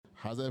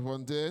How's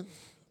everyone doing?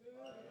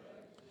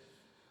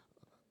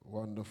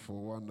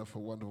 Wonderful,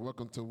 wonderful, wonderful.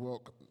 Welcome to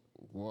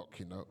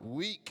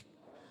week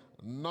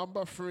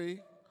number 3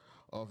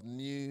 of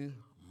New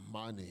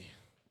Money.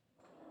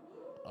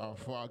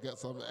 Before I get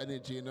some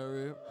energy in the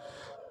room,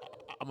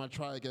 I'm going to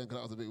try again because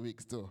that was a bit weak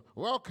still.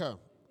 Welcome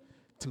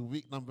to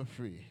week number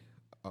 3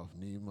 of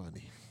New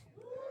Money.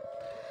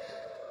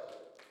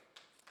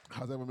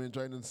 How's everyone been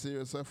enjoying the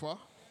series so far?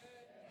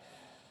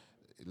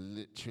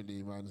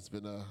 Literally, man, it's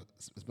been a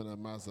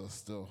mazza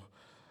still.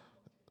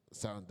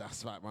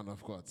 That's right, man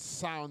of God.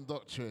 Sound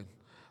doctrine.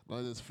 None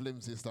of this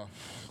flimsy stuff.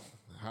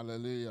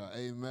 Hallelujah.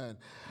 Amen.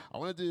 I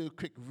want to do a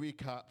quick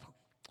recap.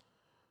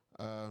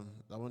 I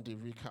want to do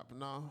recap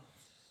now.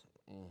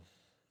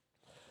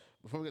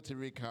 Before we get to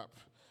recap,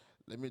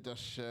 let me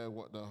just share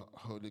what the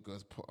Holy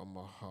Ghost put on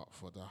my heart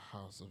for the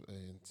house of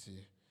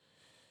A&T.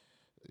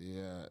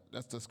 Yeah,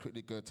 let's just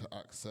quickly go to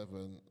Acts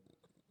 7,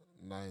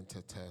 9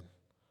 to 10.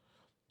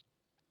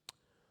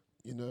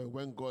 You know,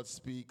 when God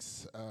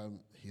speaks,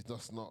 he's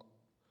just not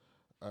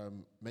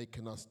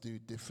making us do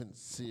different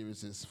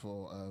series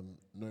for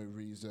no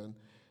reason.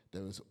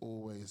 There is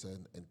always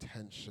an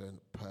intention,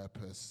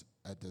 purpose,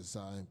 a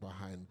design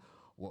behind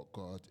what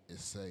God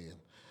is saying.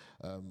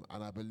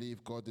 And I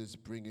believe God is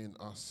bringing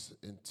us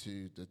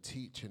into the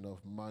teaching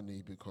of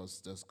money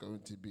because there's going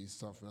to be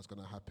something that's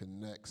going to happen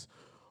next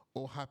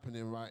or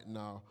happening right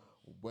now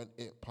when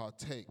it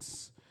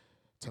partakes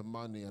to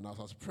money. And as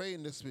I was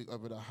praying this week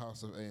over the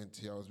house of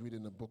A&T, I was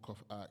reading the book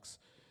of Acts.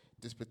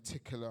 This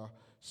particular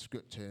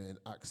scripture in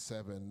Acts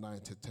 7,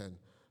 9 to 10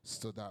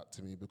 stood out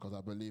to me because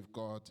I believe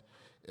God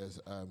is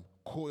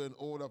calling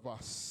all of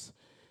us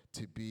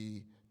to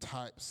be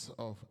types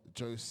of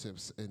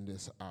Josephs in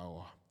this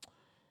hour.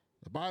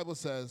 The Bible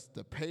says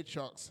the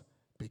patriarchs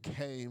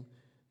became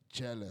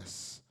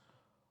jealous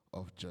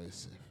of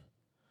Joseph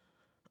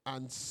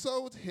and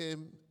sold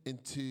him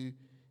into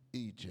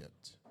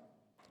Egypt.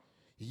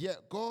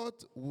 Yet God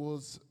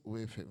was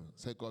with him.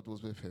 Say, God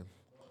was with him.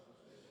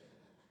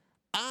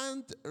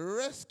 And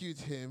rescued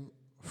him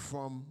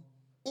from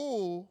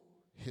all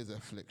his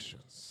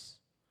afflictions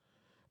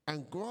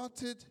and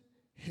granted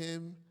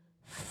him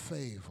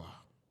favor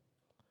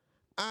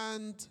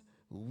and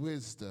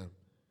wisdom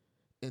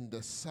in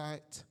the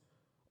sight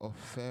of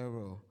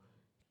Pharaoh,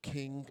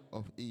 king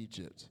of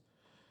Egypt.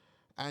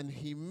 And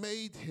he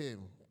made him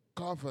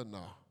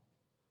governor,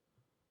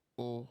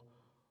 or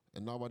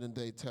in our modern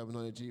day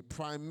terminology,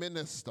 prime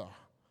minister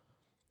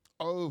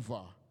over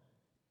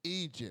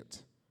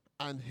Egypt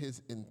and his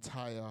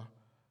entire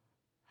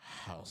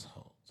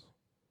household.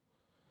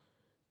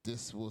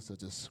 This was a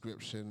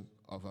description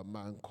of a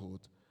man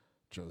called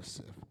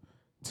Joseph.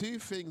 2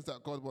 things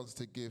that God wants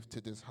to give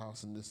to this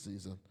house in this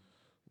season.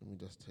 Let me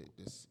just take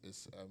this.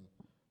 It's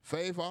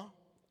favor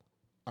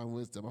and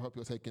wisdom. I hope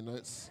you're taking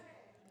notes.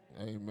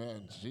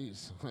 Amen.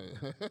 Jeez.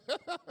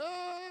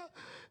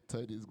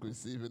 Tony's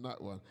receiving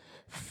that one.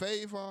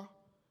 Favor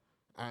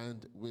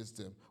and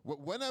wisdom.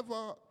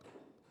 Whenever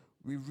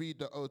we read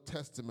the Old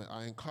Testament,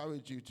 I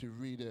encourage you to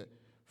read it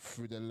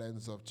through the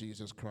lens of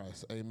Jesus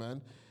Christ.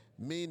 Amen.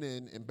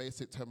 Meaning, in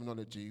basic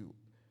terminology,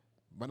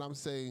 when I'm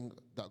saying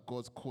that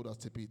God's called us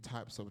to be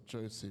types of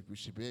Joseph, we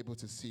should be able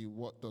to see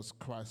what does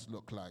Christ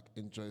look like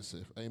in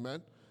Joseph.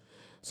 Amen.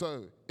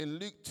 So in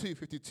Luke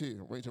 2:52,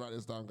 I'm going to write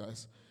this down,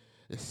 guys.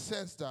 It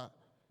says that,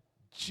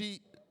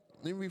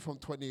 let me read from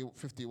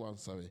 51,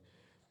 sorry.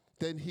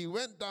 Then he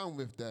went down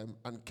with them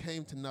and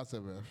came to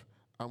Nazareth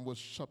and was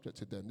subject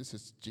to them. This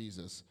is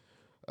Jesus.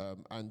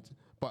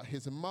 But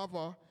his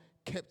mother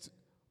kept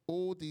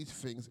all these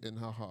things in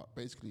her heart.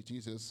 Basically,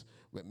 Jesus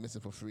went missing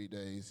for 3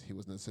 days. He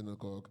was in the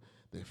synagogue.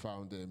 They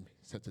found him.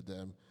 He said to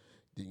them,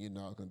 you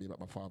know, it's going to be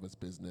about my father's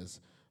business.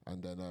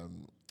 And then,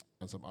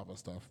 and some other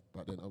stuff.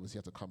 But then obviously he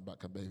had to come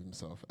back and behave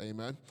himself.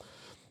 Amen.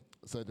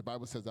 So the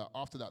Bible says that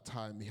after that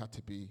time, he had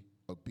to be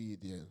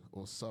obedient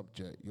or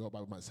subject. Your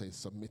Bible might say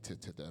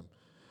submitted to them.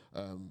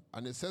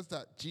 And it says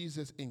that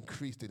Jesus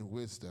increased in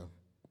wisdom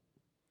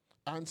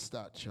and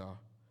stature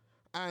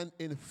and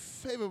in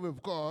favor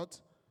with God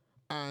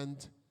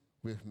and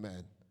with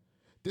men.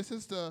 This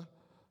is the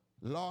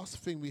last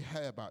thing we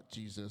hear about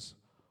Jesus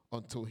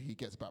until he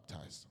gets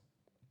baptized.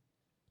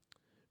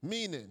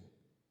 Meaning,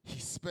 he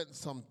spent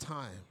some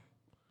time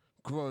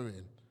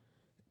growing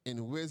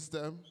in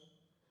wisdom,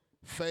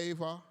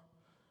 favor,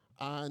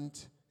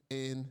 and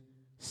in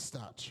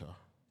stature.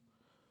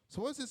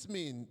 So what does this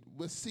mean?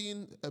 We're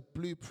seeing a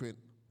blueprint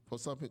for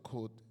something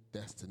called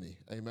destiny.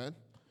 Amen?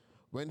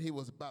 When he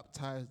was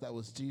baptized, that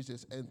was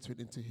Jesus entering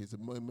into his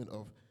moment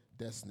of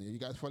destiny. You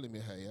guys following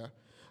me here, yeah?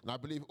 And I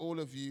believe all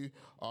of you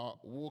are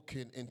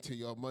walking into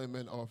your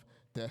moment of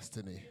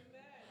destiny.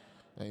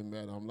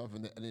 Amen. I'm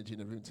loving the energy in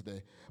the room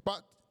today.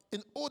 But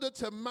in order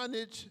to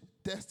manage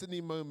destiny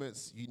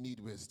moments, you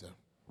need wisdom.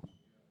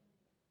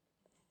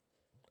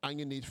 And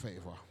you need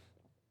favor.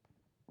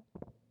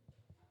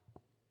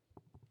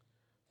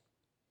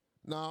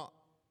 Now,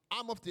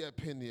 I'm of the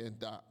opinion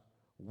that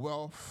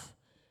wealth,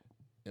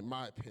 in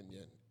my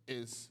opinion,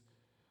 is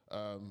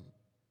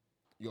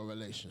your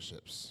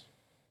relationships.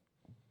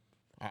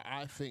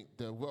 I think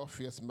the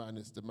wealthiest man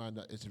is the man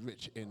that is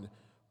rich in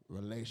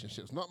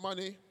relationships. Not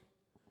money,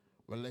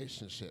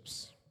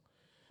 relationships.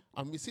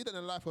 And we see that in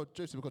the life of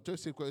Joseph, because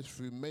Joseph goes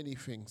through many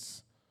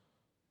things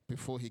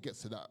before he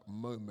gets to that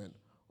moment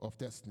of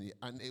destiny.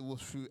 And it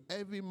was through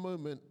every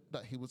moment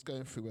that he was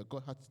going through where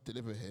God had to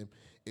deliver him,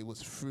 it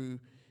was through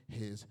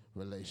his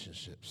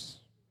relationships.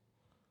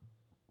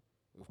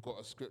 We've got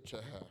a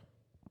scripture here.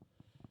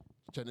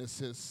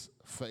 Genesis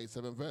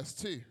 37 verse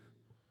 2.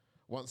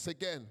 Once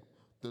again,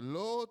 the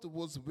Lord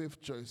was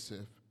with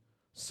Joseph,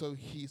 so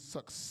he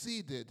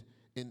succeeded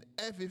in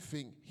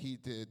everything he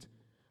did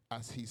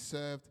as he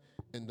served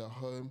in the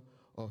home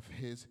of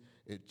his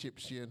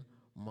Egyptian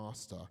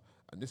master.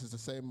 And this is the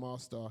same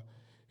master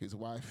whose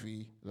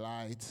wifey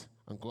lied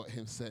and got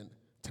him sent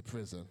to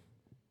prison.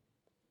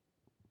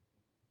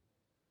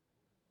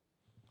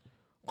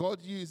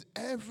 God used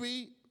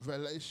every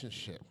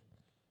relationship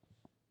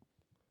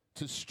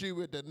to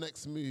steward the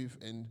next move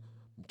in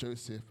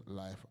Joseph's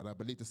life. And I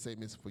believe the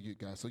same is for you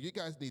guys. So you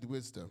guys need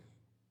wisdom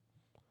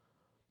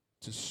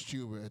to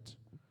steward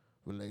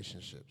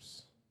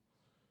relationships.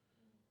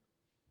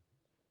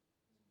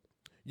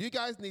 You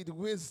guys need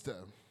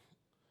wisdom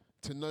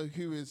to know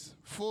who is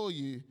for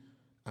you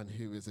and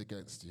who is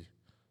against you.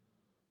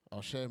 I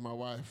was sharing with my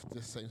wife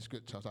this same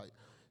scripture. I was like,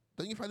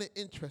 don't you find it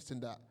interesting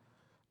that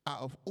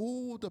out of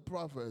all the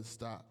brothers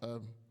that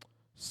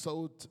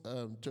sold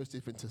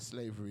Joseph into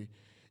slavery,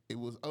 it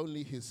was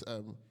only his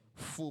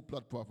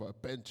full-blood brother,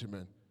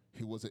 Benjamin,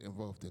 who wasn't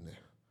involved in it.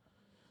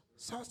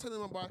 So I was telling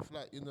my wife,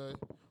 like, you know,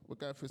 we're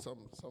going through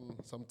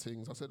some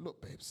things. I said,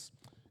 look, babes,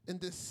 in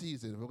this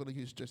season, we're going to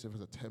use Joseph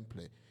as a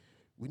template.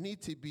 We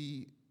need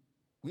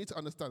to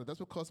understand that that's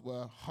because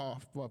we're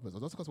half brothers,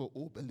 or that's because we're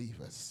all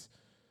believers.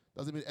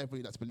 Doesn't mean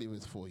everybody that's believer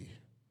is for you.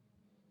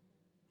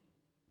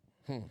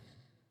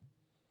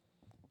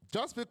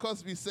 Just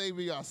because we say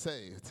we are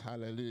saved,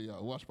 hallelujah,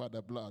 washed by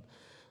the blood,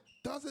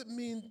 doesn't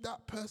mean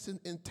that person's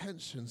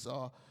intentions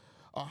are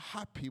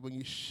happy when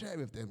you share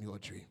with them your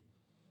dream.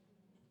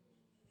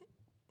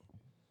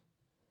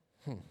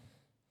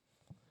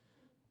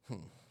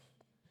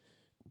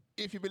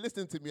 If you've been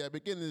listening to me at the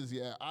beginning of this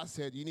year, I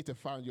said you need to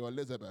find your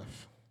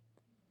Elizabeth.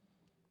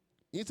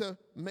 You need to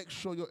make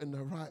sure you're in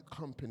the right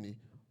company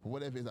for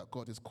whatever it is that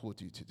God has called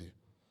you to do.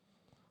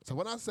 So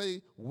when I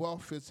say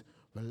wealth is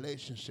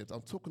relationships,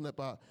 I'm talking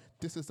about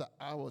this is the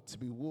hour to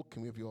be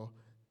walking with your,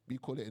 we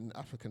call it in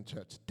African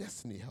church,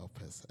 destiny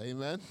helpers.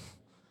 Amen?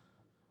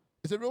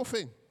 It's a real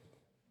thing.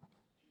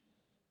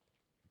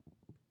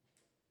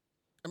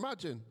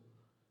 Imagine,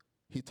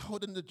 he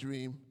told them the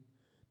dream,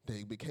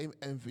 they became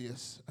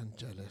envious and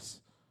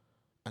jealous,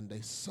 and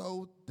they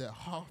sold their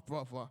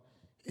half-brother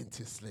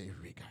into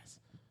slavery, guys.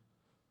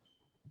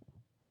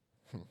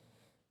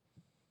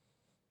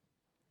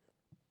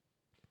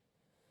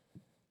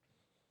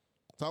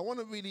 So I want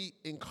to really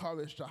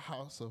encourage the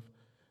house of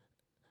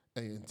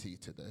A&T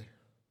today.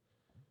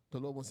 The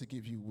Lord wants to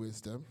give you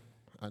wisdom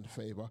and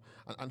favor.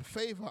 And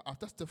favor, I've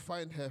just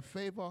defined here,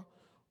 favor,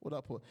 what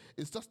I put,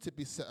 is just to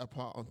be set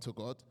apart unto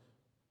God.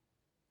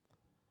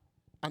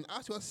 And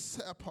as you are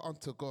set apart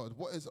unto God,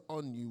 what is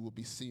on you will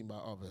be seen by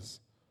others.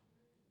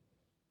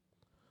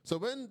 So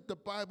when the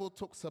Bible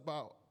talks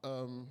about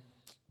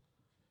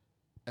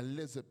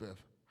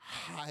Elizabeth,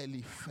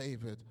 highly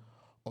favored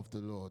of the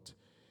Lord,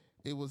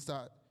 it was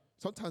that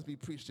sometimes we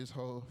preach this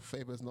whole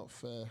favor is not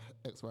fair,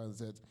 X, Y, and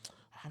Z.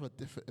 I have a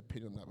different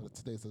opinion on that, but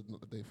today's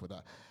not the day for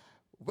that.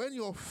 When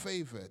you're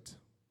favored,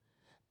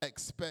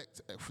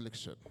 expect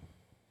affliction.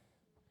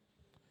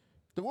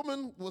 The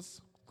woman was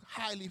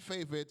highly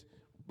favored,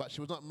 but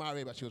she was not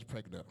married, but she was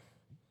pregnant.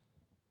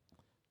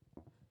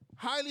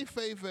 Highly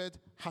favored,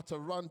 had to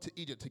run to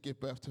Egypt to give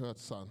birth to her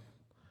son.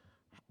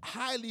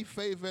 Highly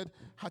favored,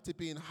 had to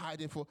be in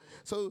hiding for.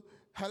 So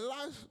her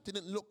life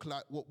didn't look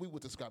like what we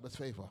would describe as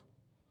favor.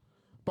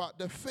 But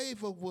the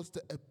favor was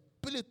the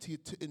ability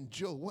to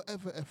endure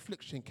whatever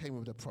affliction came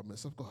with the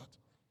promise of God.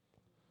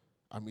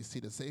 And we see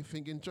the same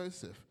thing in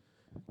Joseph.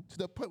 To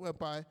the point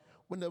whereby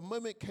when the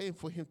moment came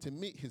for him to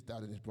meet his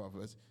dad and his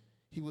brothers,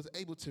 he was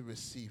able to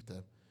receive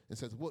them and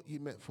says, what you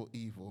meant for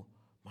evil,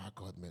 my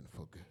God meant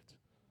for good.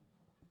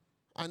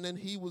 And then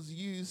he was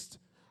used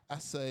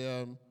as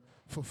a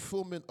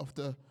fulfillment of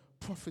the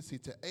prophecy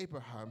to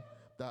Abraham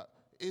that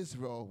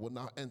Israel will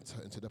now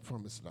enter into the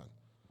promised land.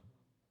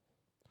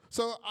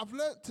 So I've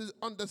learned to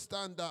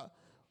understand that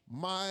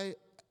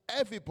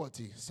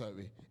everybody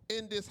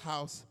in this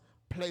house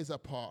plays a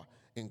part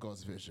in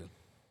God's vision.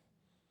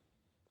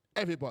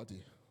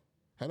 Everybody.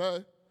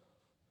 Hello?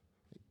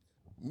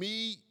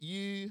 Me,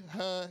 you,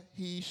 her,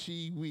 he,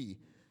 she, we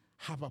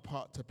have a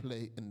part to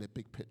play in the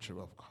big picture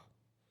of God.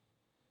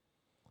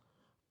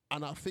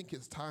 And I think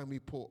it's time we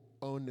put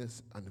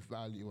onus and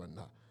value on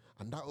that.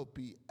 And that will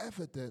be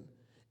evident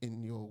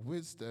in your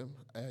wisdom,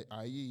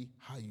 i.e.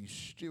 how you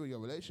steer your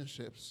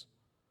relationships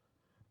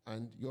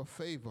and your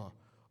favor.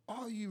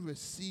 Are you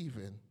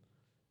receiving,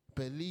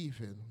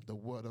 believing the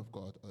word of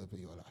God over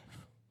your life?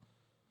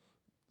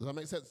 Does that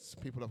make sense,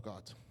 people of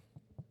God?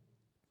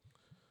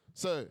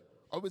 So,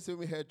 Obviously,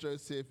 when we hear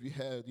Joseph, we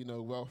hear,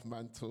 wealth,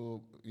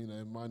 mantle,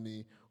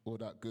 money, all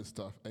that good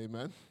stuff.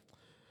 Amen.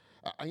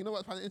 And you know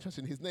what I find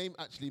interesting? His name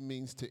actually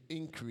means to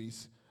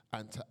increase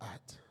and to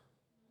add.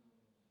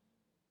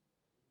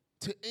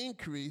 To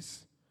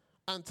increase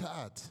and to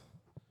add.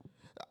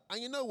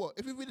 And you know what?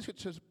 If you read the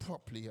scriptures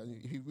properly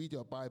and if you read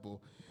your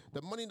Bible,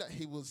 the money that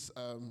he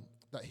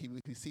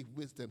received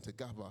wisdom to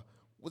gather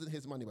wasn't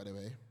his money, by the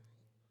way.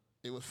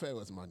 It was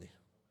Pharaoh's money.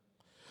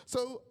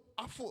 So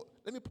I thought,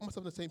 let me put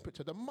myself in the same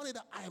picture. The money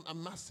that I am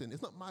amassing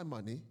is not my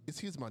money, it's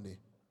his money.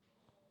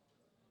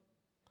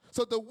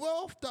 So the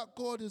wealth that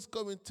God is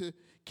going to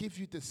give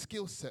you the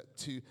skill set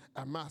to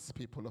amass,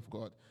 people of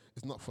God,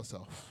 is not for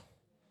self.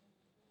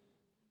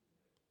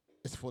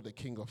 It's for the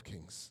King of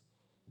Kings.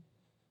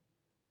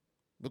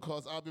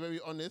 Because I'll be very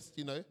honest,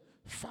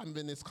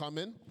 famine is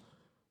coming.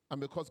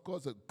 And because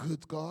God's a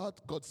good God,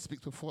 God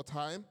speaks before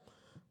time.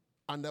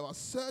 And there are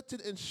certain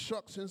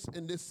instructions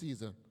in this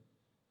season.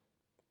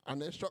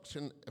 And the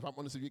instruction, if I'm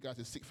honest with you guys,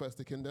 is seek first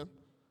the kingdom.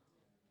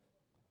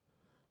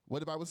 What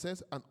the Bible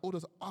says, and all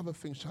those other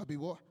things shall be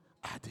what?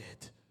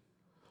 Added.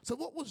 So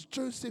what was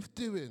Joseph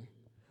doing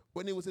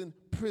when he was in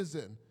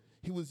prison?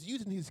 He was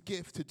using his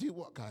gift to do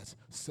what, guys?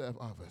 Serve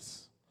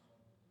others.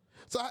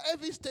 So at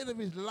every stage of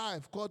his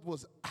life, God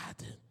was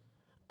adding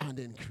and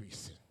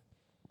increasing.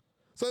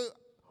 So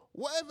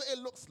whatever it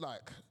looks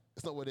like,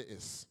 it's not what it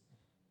is.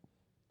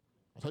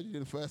 I told you in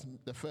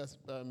the first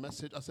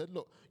message, I said,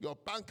 look, your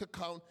bank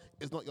account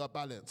is not your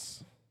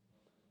balance.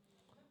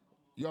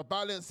 Your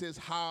balance is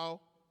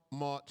how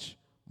much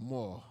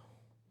more.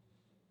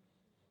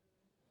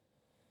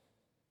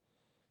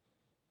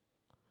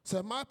 So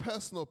in my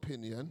personal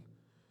opinion,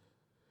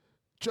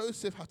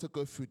 Joseph had to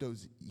go through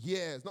those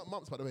years, not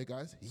months by the way,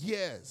 guys,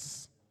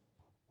 years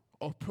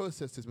of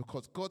processes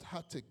because God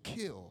had to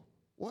kill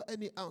what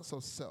any ounce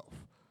of self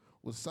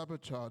would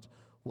sabotage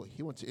what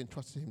he wanted to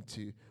entrust him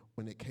to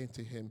when it came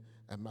to him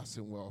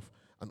amassing wealth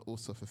and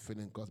also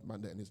fulfilling God's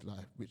mandate in his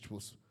life, which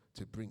was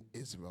to bring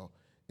Israel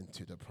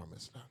into the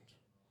promised land.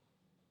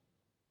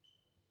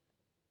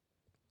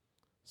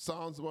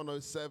 Psalms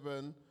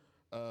 107,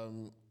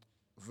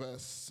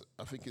 verse,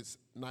 I think it's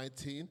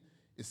 19,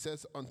 it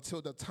says,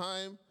 until the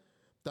time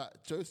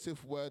that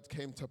Joseph's word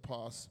came to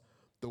pass,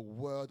 the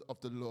word of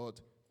the Lord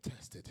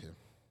tested him.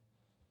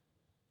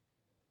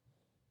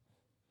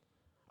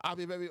 I'll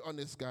be very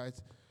honest,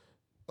 guys.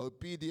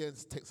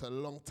 Obedience takes a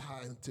long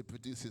time to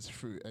produce its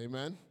fruit.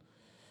 Amen?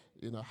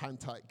 Hand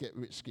tight, get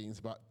rich schemes.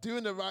 But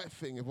doing the right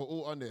thing, if we're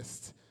all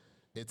honest,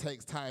 it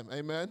takes time.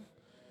 Amen?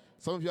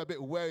 Some of you are a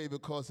bit wary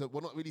because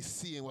we're not really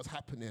seeing what's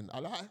happening. I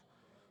lie?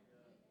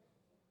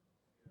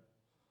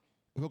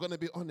 If we're going to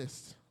be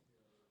honest.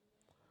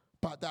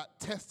 But that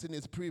testing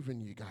is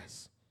proving you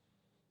guys.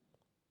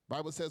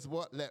 Bible says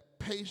what? Let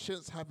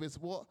patience have its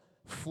what?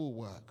 Full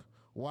work.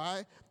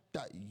 Why?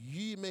 That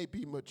ye may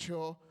be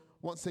mature,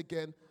 once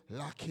again,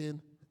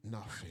 lacking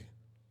nothing.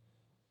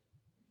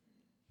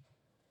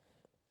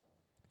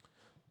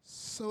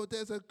 So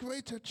there's a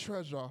greater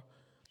treasure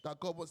that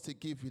God wants to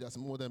give you that's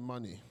more than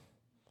money.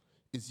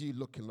 Is you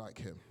looking like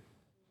him.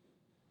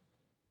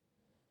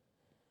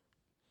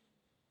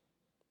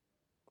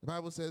 The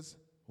Bible says,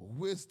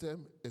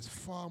 wisdom is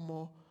far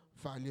more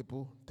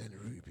valuable than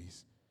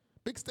rubies.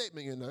 Big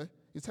statement,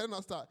 He's telling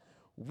us that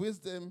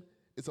wisdom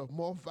is of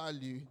more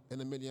value than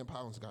 £1 million,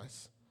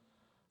 guys.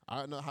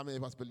 I don't know how many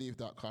of us believe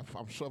that.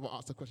 I'm sure if I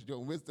ask the question, do you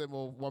want wisdom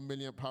or £1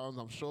 million?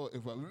 I'm sure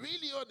if we're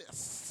really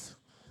honest,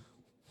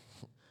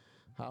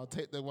 I'll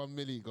take the 1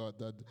 million, God,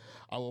 and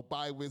I will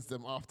buy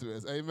wisdom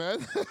afterwards.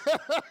 Amen?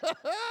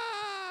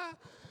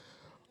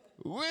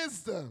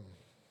 Wisdom.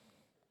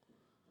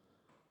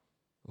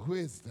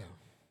 Wisdom.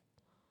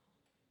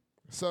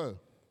 So,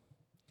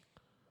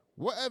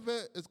 whatever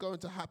is going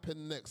to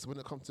happen next when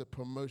it comes to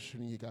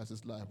promotion in you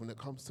guys' life, when it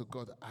comes to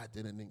God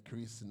adding and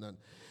increasing and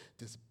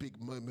this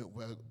big moment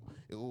where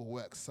it all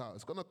works out,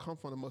 it's going to come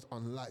from the most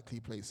unlikely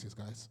places,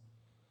 guys.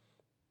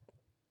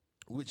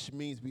 Which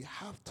means we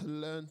have to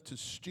learn to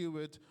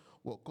steward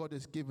what God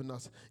has given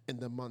us in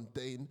the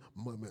mundane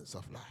moments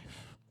of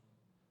life.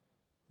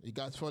 You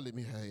guys follow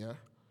me here, yeah?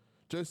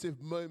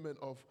 Joseph's moment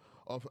of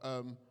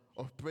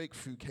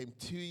breakthrough came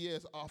 2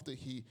 years after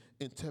he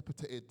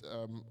interpreted,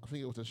 I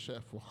think it was a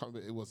chef, or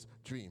it was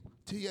dream.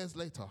 2 years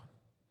later,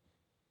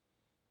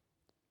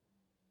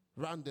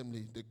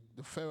 randomly,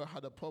 the Pharaoh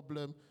had a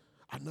problem.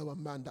 I know a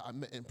man that I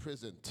met in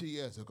prison 2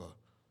 years ago.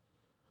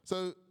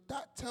 So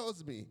that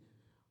tells me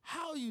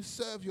how you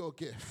serve your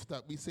gift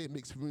that we say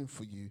makes room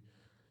for you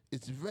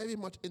is very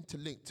much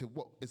interlinked to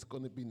what is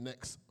going to be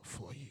next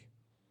for you.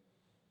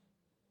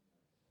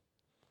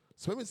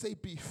 So when we say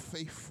be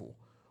faithful,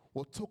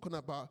 we're talking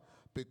about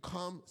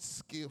become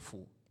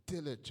skillful,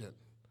 diligent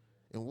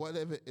in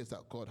whatever it is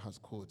that God has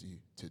called you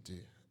to do.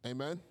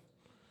 Amen?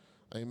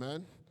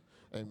 Amen?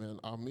 Amen.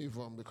 I'll move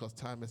on because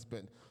time is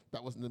spent.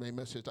 That wasn't the main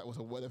message. That was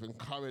a word of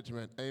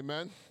encouragement.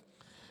 Amen?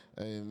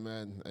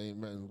 Amen.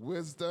 Amen.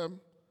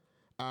 Wisdom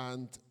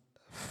and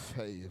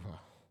favor.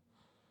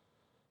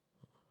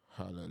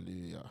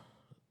 Hallelujah.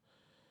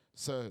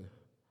 So,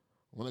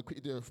 I want to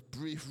quickly do a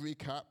brief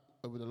recap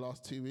over the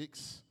last 2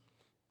 weeks.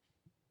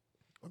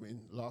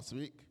 Last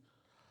week.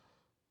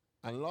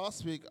 And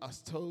last week, I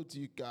told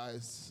you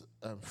guys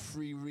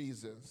 3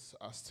 reasons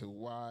as to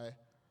why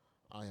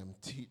I am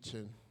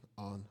teaching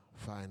on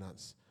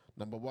finance.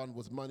 Number 1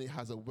 was money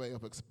has a way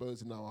of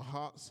exposing our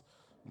hearts.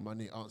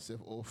 Money answers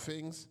all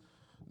things.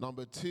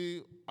 Number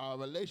 2, our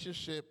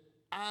relationship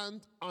and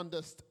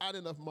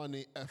understanding of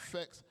money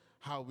affects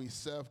how we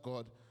serve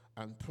God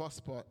and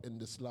prosper in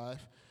this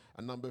life.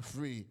 And number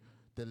 3,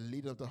 the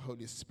leading of the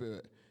Holy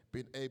Spirit,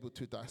 being able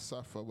to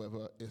decipher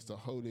whether it's the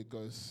Holy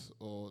Ghost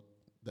or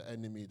the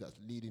enemy that's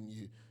leading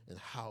you in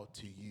how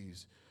to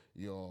use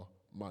your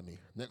money.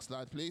 Next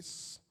slide,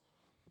 please.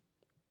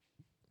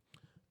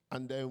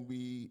 And then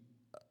we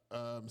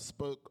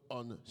spoke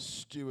on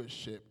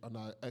stewardship, and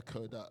I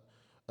echo that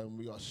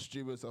we are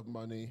stewards of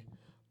money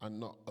and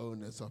not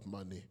owners of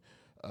money.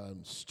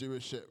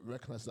 Stewardship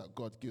recognizes that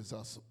God gives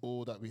us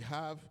all that we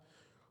have.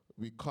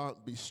 We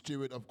can't be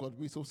steward of God's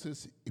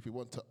resources if we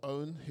want to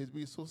own his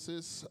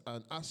resources.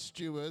 And as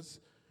stewards,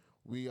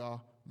 we are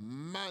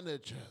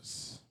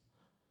managers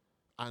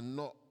and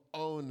not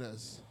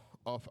owners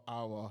of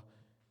our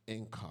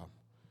income.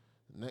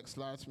 Next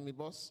slide for me,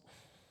 boss.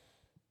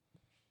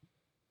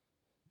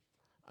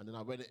 And then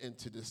I went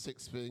into the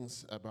 6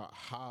 things about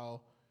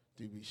how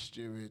do we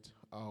steward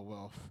our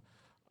wealth.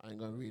 I ain't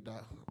going to read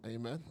that.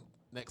 Amen.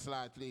 Next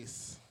slide,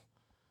 please.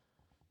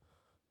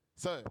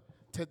 So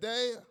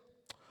today,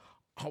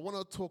 I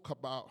want to talk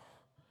about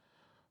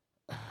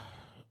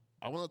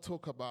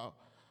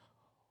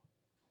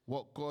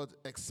what God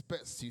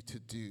expects you to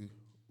do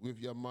with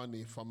your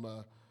money from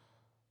a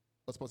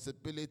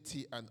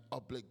responsibility and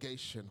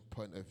obligation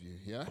point of view,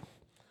 yeah?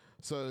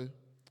 So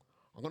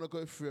I'm going to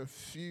go through a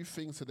few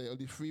things today,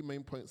 only 3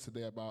 main points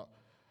today about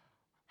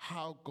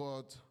how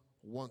God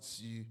wants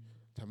you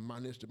to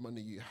manage the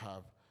money you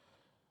have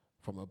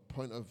from a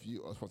point of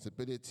view of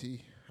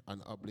responsibility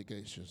and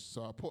obligations.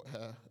 So I put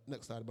here,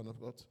 next slide, man of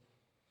God.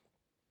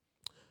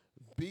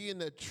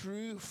 Being a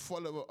true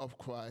follower of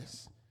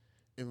Christ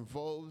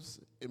involves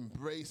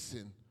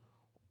embracing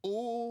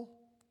all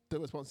the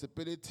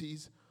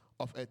responsibilities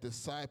of a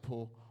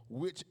disciple,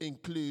 which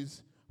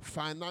includes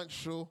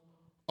financial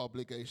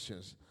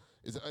obligations.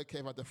 Is it okay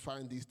if I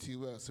define these 2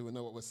 words so we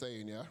know what we're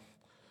saying, yeah?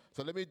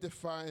 So let me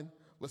define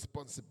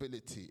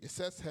responsibility. It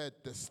says here,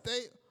 the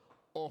state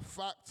or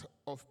fact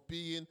of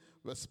being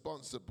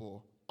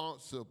responsible,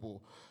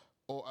 answerable,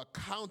 or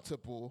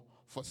accountable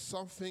for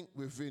something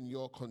within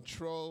your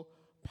control,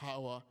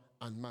 power,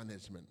 and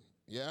management,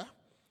 yeah?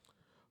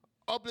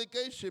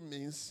 Obligation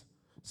means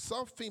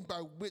something by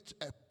which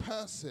a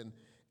person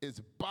is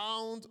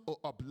bound or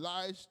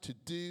obliged to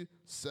do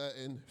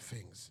certain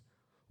things,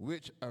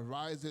 which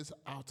arises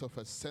out of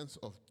a sense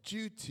of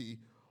duty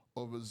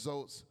or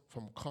results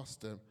from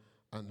custom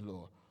and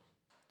law.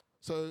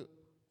 So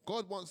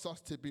God wants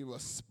us to be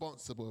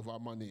responsible with our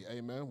money,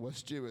 amen? We're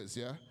stewards,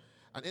 yeah?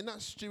 And in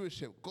that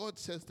stewardship, God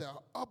says there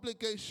are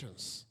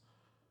obligations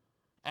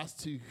as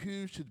to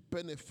who should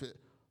benefit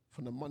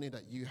from the money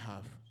that you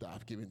have that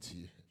I've given to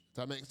you. Does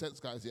that make sense,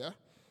 guys, yeah?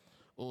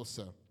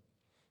 Awesome.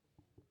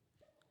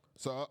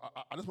 So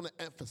I just want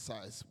to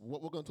emphasize,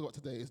 what we're going to talk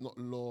about today is not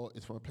law,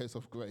 it's from a place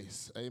of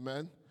grace.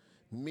 Amen?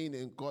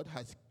 Meaning God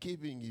has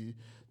given you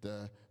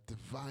the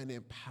divine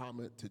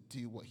empowerment to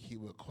do what he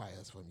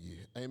requires from you.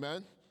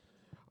 Amen?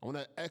 I want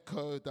to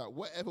echo that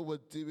whatever we're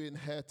doing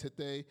here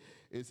today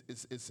is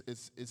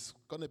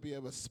going to be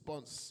a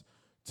response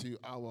to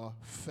our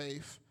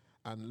faith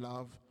and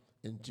love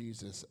in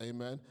Jesus.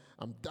 Amen?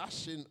 I'm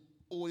dashing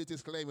all these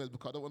disclaimers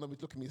because I don't want to be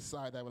looking me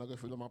side eye when I go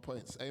through all my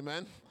points.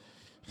 Amen?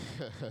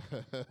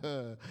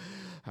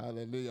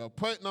 Hallelujah.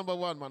 Point number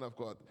 1, man of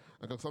God.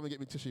 And can someone get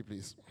me tissue,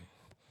 please?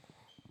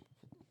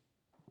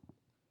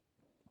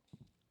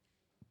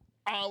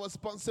 Our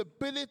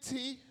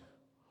responsibility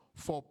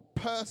for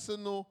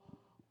personal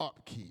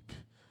upkeep.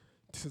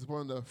 This is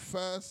one of the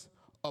first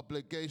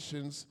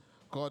obligations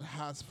God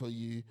has for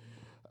you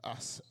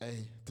as a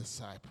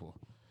disciple.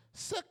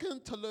 2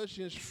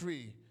 Thessalonians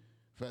 3,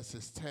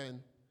 verses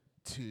 10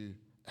 to 11.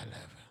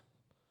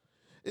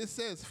 It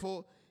says,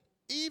 for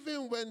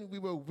even when we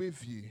were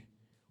with you,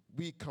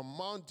 we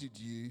commanded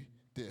you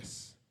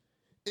this.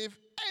 If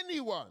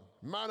anyone,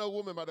 man or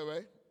woman, by the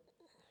way,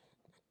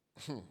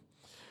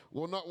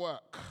 will not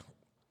work,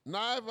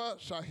 neither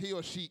shall he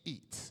or she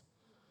eat.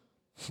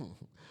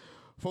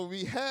 For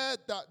we heard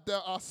that there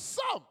are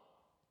some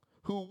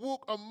who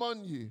walk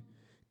among you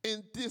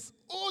in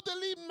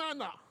disorderly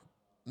manner,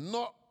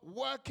 not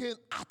working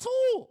at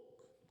all,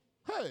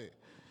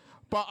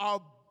 but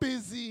are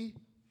busy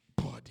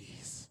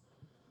bodies.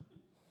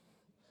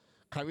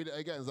 Can I read it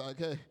again? Is that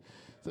okay?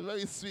 It's a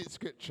very sweet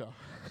scripture.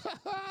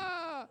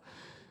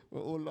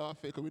 We're all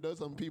laughing because we know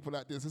some people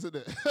like this, isn't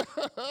it?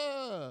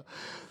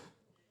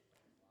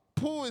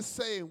 Paul is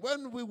saying,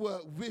 when we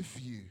were with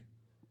you,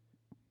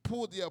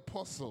 Paul the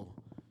apostle,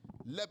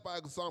 led by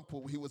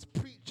example, he was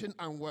preaching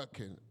and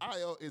working.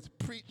 Ayo is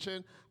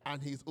preaching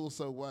and he's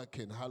also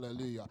working.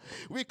 Hallelujah.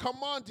 We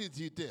commanded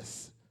you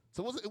this.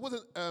 So it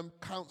wasn't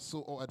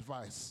counsel or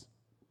advice.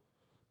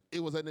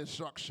 It was an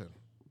instruction.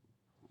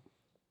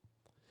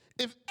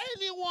 If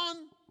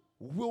anyone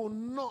will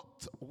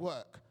not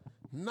work,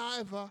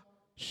 neither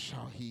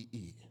shall he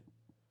eat.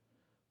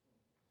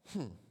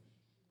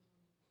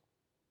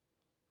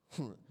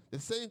 The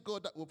same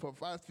God that will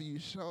provide for you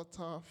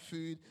shelter,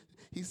 food,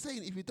 he's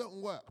saying if you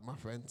don't work, my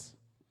friends,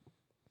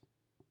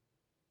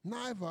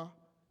 neither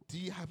do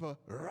you have a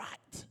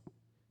right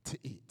to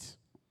eat.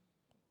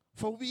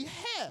 For we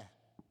hear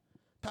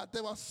that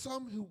there are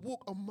some who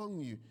walk among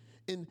you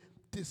in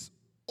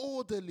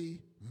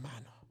disorderly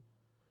manner.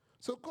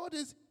 So God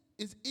is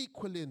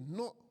equaling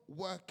not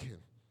working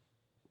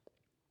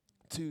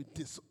to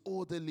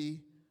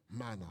disorderly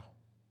manner.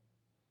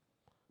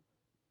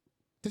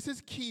 This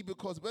is key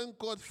because when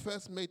God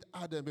first made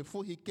Adam,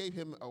 before he gave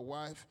him a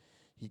wife,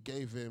 he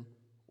gave him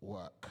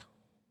work.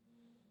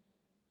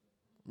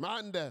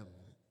 Man them,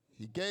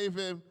 he gave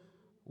him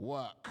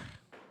work.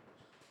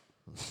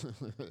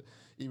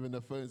 Even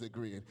the phone's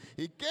agreeing.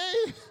 He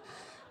gave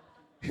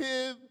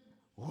him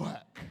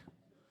work.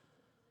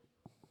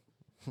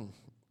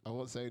 I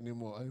won't say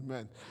anymore,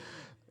 amen.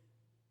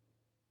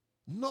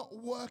 Not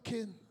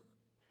working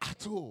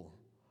at all,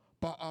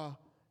 but are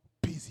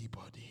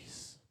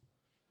busybodies.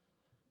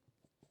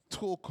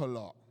 Talk a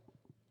lot.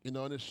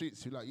 On the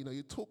streets,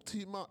 you talk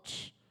too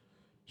much.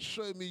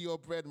 Show me your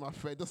bread, my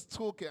friend. Just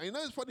talk it. And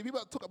it's funny, people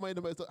that talk about money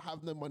the most don't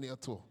have no money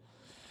at all.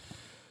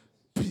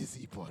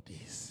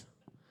 Busybodies.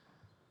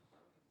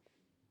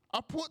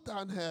 I put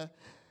down here,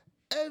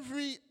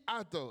 every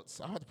adult,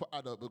 I had to put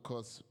adult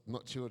because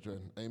not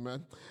children,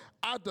 amen.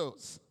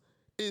 Adults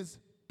is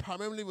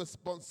primarily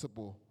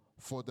responsible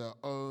for their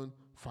own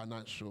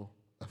financial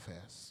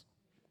affairs.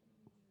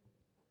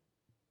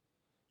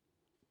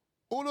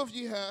 All of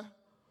you here,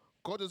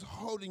 God is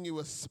holding you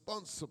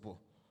responsible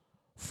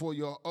for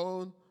your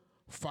own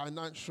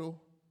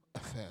financial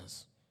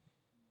affairs.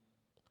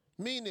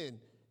 Meaning,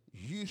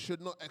 you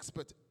should not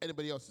expect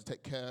anybody else to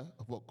take care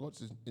of what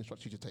God's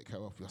instructed you to take care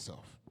of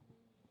yourself.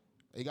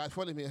 Are you guys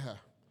following me here?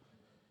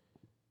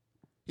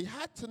 He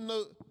had to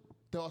know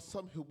there are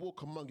some who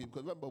walk among you,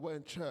 because remember, we're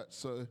in church,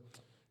 so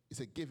it's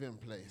a giving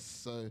place.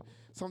 So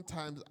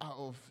sometimes out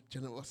of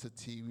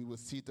generosity, we will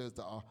see those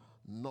that are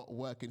not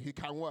working, who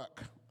can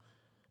work,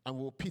 and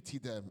we'll pity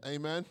them.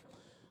 Amen?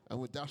 And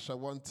we'll dash a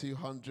 1,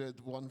 200,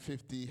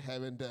 150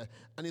 here and there.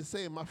 And he's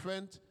saying, my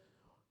friend,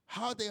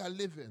 how they are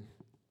living,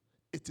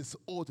 it is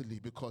orderly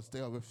because they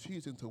are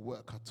refusing to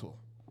work at all.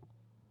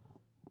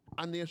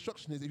 And the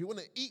instruction is, if you want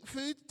to eat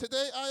food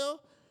today, Ayo,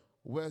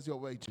 where's your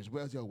wages?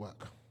 Where's your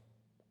work?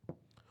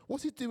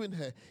 What's he doing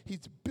here?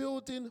 He's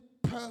building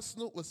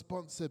personal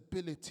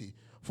responsibility,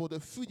 for the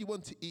food you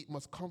want to eat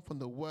must come from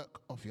the work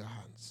of your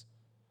hands.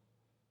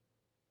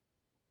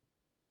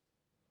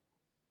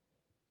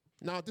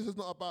 Now, this is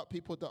not about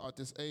people that are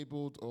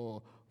disabled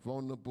or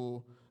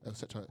vulnerable,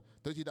 etc.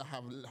 Those of you that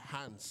have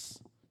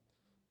hands,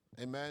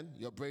 amen,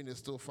 your brain is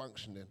still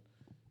functioning.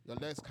 Your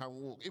legs can't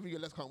walk. Even your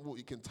legs can't walk,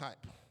 you can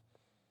type.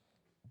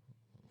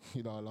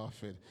 I'm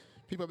laughing.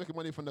 People are making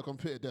money from the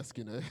computer desk,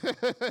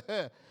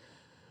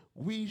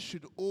 We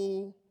should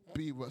all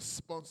be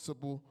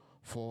responsible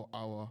for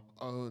our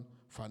own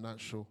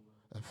financial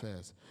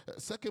affairs.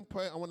 Second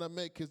point I want to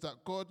make is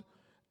that God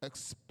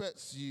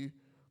expects you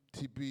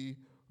to be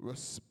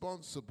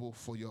responsible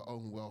for your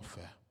own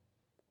welfare.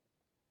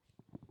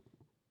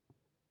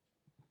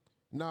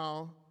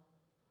 Now,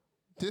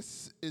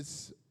 this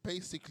is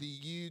basically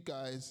you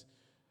guys,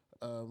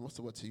 what's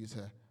the word to use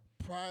here?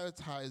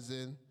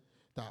 Prioritizing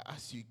that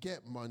as you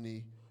get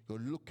money, you're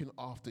looking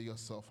after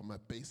yourself from a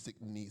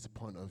basic needs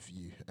point of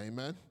view.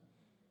 Amen?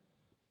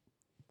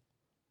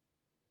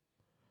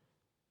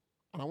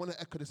 And I want to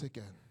echo this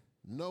again.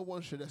 No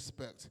one should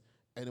expect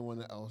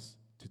anyone else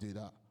to do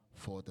that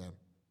for them.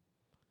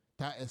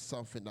 That is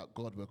something that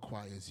God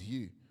requires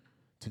you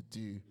to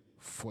do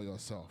for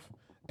yourself.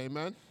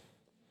 Amen?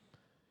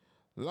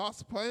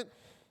 Last point.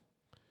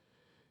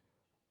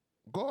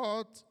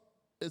 God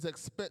is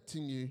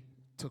expecting you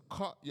to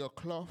cut your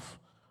cloth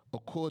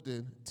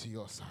according to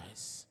your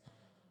size.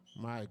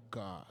 My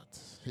God.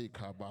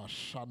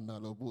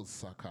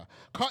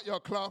 Cut your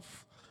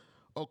cloth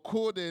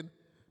according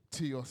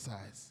to your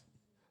size.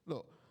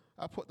 Look,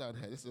 I put down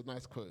here, this is a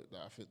nice quote that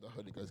I think the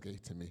Holy Ghost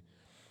gave to me.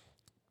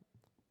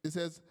 It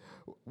says,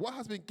 what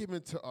has been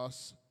given to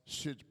us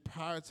should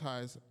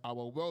prioritize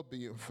our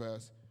well-being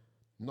first,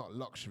 not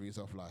luxuries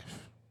of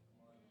life.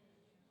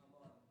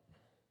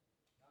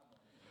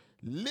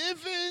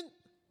 Living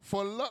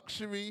for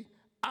luxury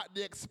at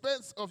the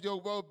expense of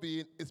your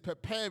well-being is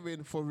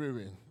preparing for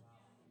ruin.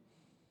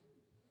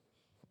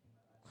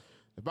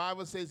 The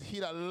Bible says, he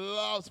that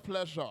loves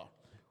pleasure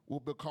will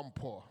become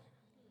poor.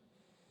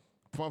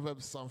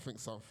 Proverbs something.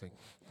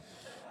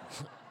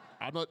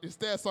 I know it's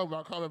there somewhere,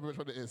 I can't remember which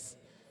one it is.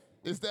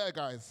 It's there,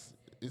 guys.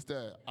 It's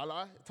there.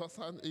 Allah,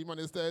 Tosan, Iman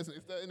is there. It's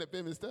there in the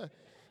bin, it's there.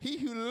 He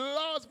who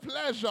loves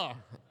pleasure,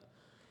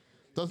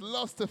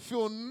 loves to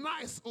feel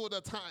nice all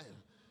the time,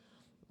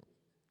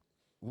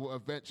 will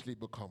eventually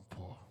become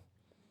poor.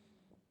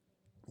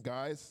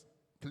 Guys,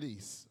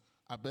 please,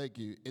 I beg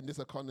you, in this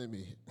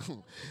economy,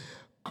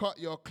 cut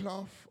your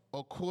cloth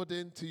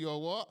according to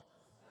your what?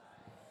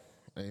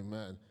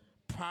 Amen.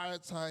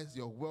 Prioritize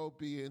your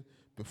well-being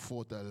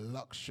before the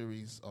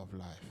luxuries of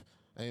life.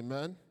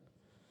 Amen.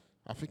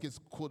 I think it's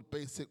called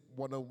basic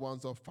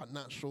 101s of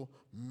financial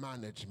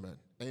management.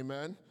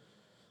 Amen.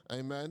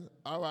 Amen.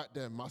 All right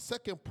then. My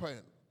second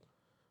point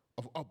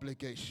of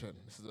obligation.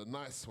 This is a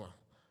nice one.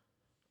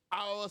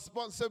 Our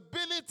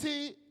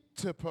responsibility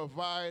to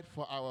provide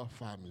for our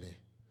family.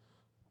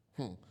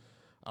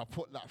 I'll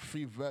put like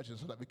 3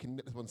 versions so that we can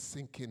let this one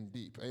sink in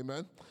deep.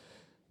 Amen.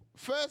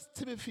 1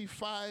 Timothy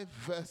 5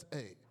 verse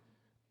 8.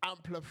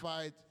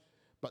 Amplified,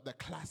 but the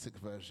classic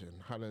version.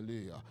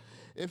 Hallelujah.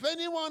 If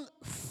anyone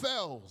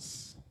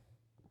fails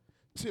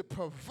to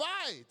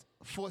provide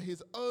for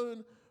his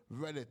own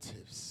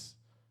relatives,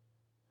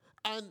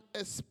 and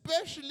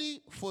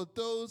especially for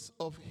those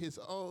of his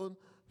own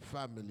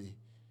family,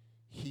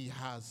 he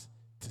has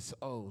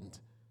disowned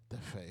the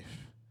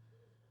faith.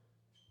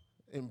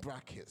 In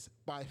brackets,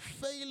 by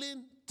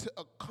failing to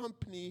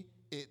accompany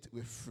it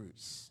with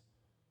fruits.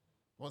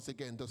 Once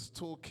again, just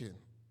talking,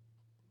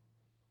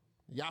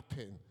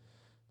 yapping,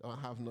 don't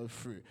have no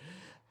fruit.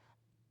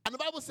 And the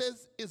Bible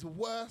says is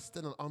worse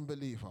than an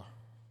unbeliever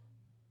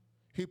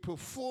who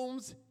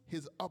performs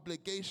his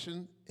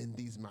obligation in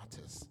these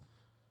matters.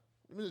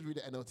 Let me just read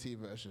the NLT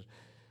version.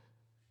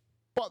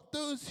 But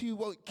those who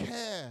won't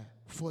care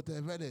for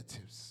their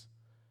relatives,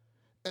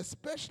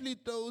 especially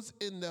those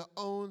in their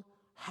own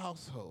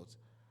households,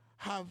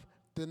 have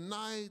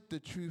denied the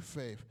true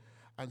faith,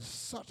 and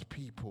such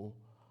people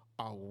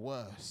are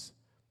worse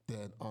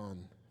than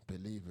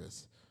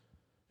unbelievers.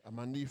 And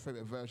my new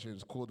favorite version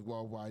is called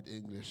Worldwide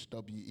English,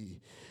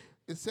 WE.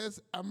 It says,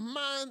 a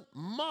man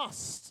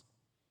must,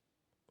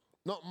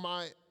 not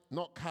might,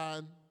 not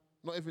can,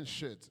 not even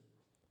should,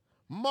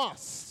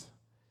 must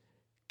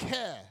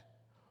care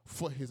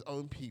for his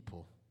own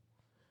people.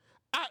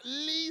 At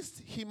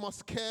least he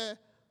must care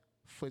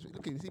for his,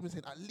 look, he's even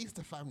saying at least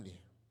the family.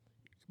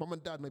 Mom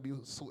and dad may be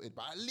sorted,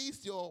 but at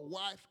least your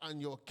wife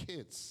and your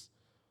kids.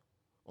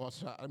 Or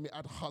I mean,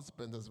 add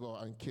husband as well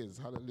and kids.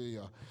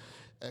 Hallelujah.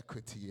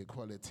 Equity,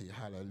 equality.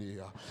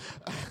 Hallelujah.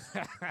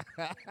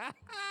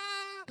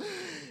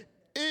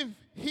 If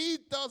he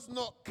does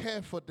not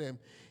care for them,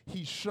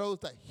 he shows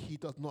that he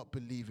does not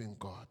believe in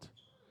God.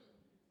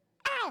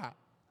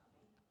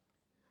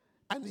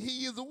 And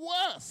he is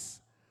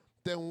worse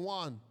than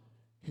one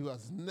who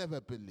has never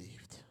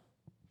believed.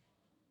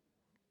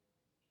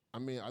 I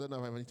mean, I don't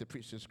know if I need to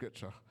preach this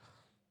scripture.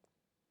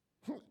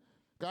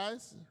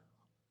 Guys,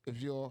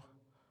 if you're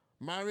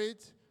married,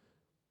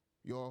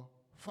 your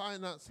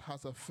finance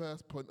has a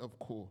first point of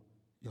call,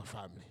 your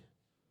family.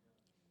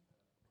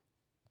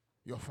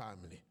 Your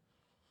family.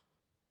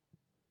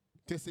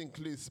 This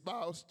includes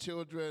spouse,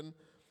 children.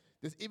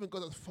 This even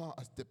goes as far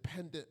as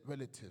dependent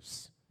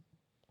relatives.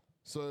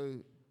 So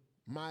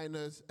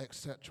minors,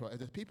 etc. If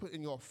there's people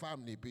in your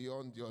family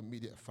beyond your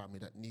immediate family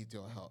that need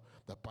your help,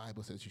 the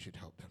Bible says you should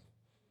help them.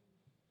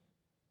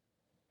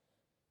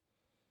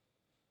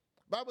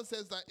 Bible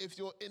says that if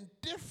you're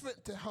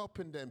indifferent to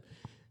helping them,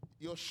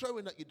 you're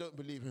showing that you don't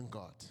believe in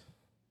God. Do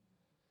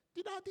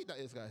you know how deep that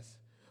is, guys?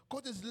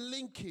 God is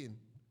linking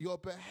your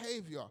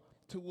behavior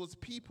towards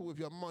people with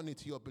your money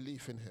to your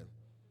belief in him.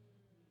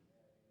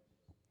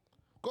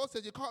 God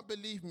says you can't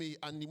believe me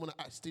and you want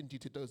to act stingy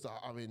to those that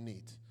are in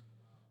need.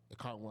 It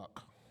can't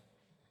work.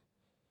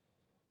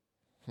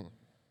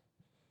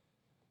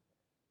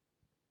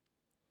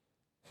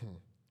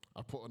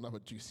 I put another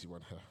juicy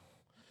one here.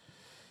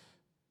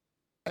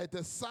 A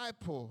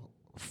disciple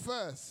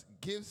first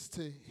gives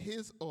to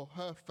his or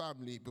her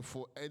family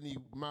before any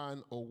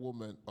man or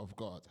woman of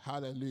God.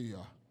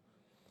 Hallelujah.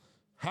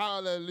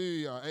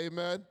 Hallelujah.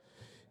 Amen.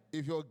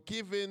 If you're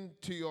giving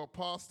to your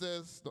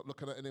pastors, not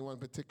looking at anyone in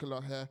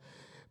particular here,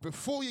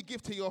 before you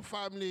give to your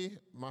family,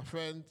 my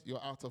friend,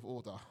 you're out of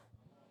order.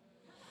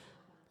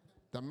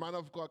 The man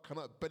of God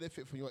cannot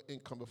benefit from your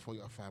income before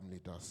your family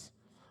does.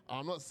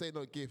 I'm not saying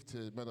don't give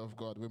to men of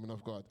God, women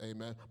of God,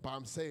 amen. But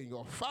I'm saying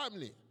your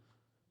family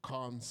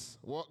comes,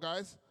 what,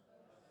 guys?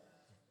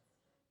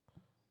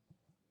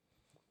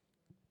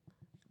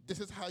 This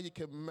is how you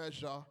can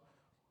measure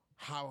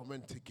how I'm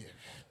meant to give.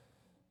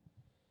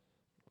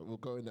 But we'll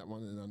go in that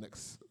one in our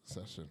next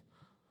session.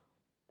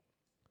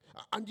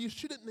 And you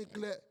shouldn't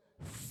neglect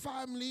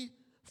family,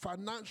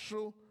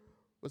 financial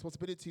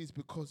responsibilities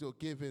because you're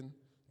giving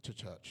to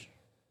church.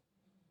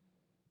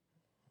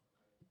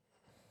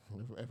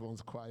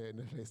 Everyone's quiet in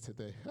the place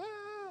today.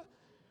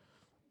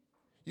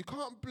 You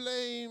can't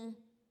blame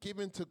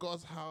giving to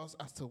God's house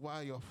as to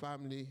why your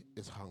family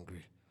is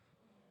hungry.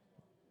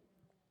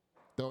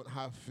 Don't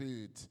have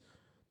food.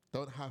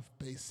 Don't have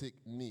basic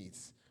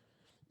needs.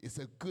 It's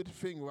a good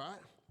thing, right?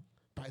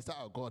 But is that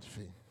a God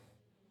thing?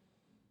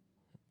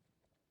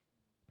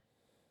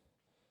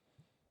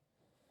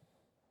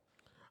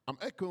 I'm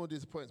echoing all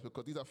these points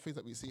because these are things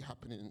that we see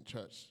happening in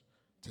church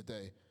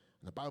today.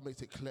 And the Bible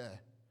makes it clear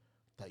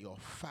that your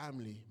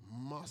family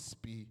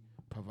must be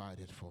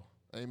provided for.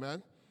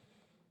 Amen?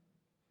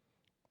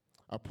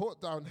 I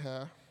put down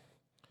here,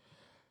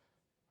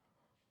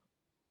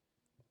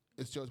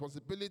 it's your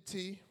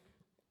responsibility,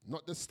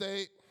 not the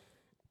state,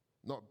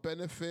 not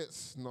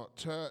benefits, not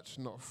church,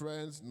 not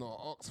friends, not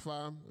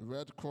Oxfam,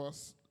 Red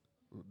Cross,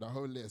 the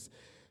whole list,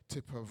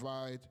 to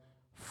provide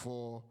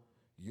for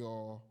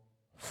your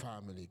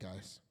family,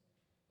 guys.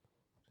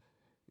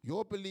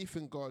 Your belief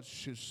in God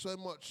should so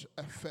much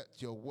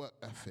affect your work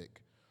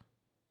ethic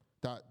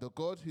that the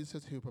God who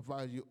says he will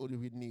provide you all your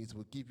needs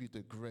will give you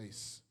the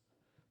grace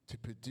to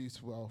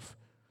produce wealth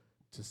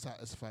to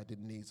satisfy the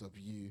needs of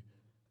you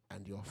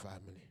and your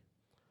family.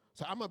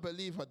 So I'm a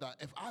believer that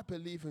if I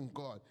believe in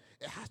God,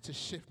 it has to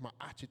shift my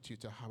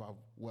attitude to how I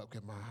work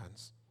with my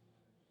hands.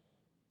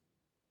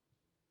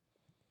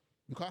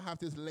 We can't have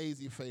this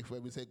lazy faith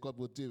where we say God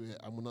will do it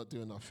and we're not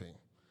doing nothing.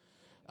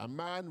 A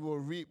man will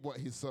reap what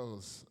he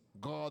sows.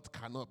 God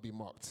cannot be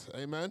mocked.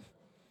 Amen?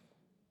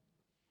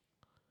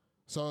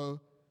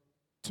 So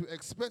to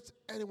expect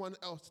anyone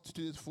else to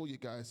do this for you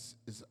guys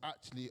is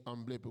actually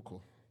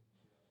unbiblical.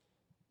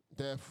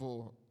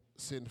 Therefore,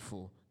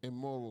 sinful,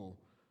 immoral.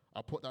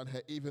 I put down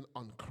here, even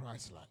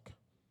un-Christ-like.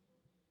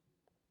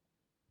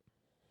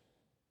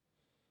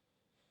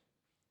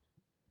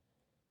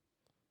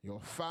 Your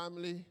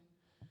family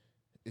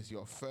is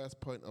your first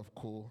point of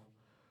call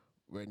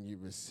when you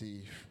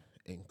receive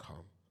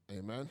income.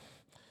 Amen?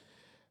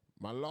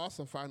 My last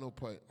and final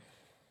point.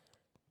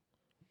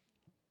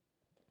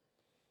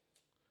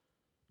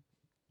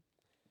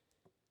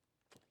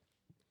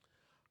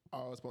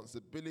 Our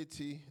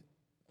responsibility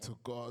to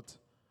God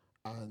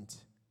and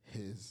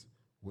his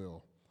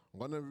will. I'm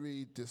going to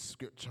read this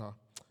scripture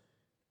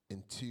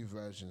in two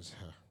versions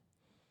here.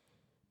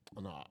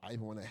 And I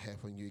even want to hear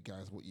from you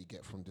guys what you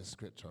get from this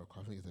scripture,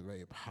 because I think it's a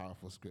very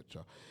powerful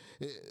scripture.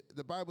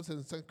 The Bible says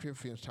in 2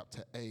 Corinthians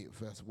chapter 8,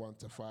 verse 1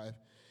 to 5,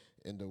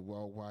 in the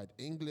worldwide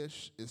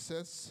English, it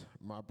says,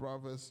 my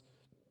brothers,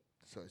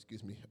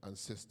 and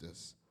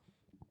sisters,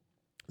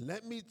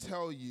 let me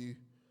tell you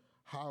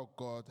how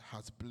God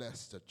has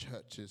blessed the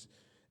churches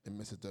in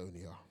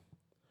Macedonia.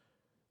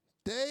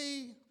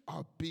 They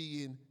are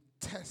being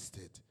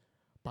tested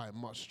by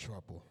much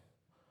trouble,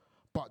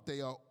 but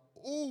they are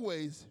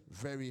always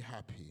very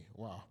happy.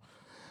 Wow.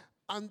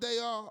 And they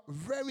are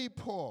very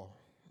poor.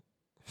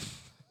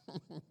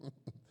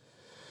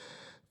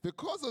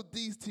 Because of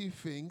these two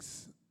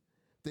things,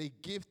 they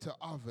give to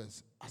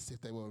others as if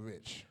they were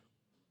rich.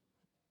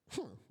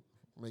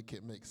 Make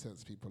it make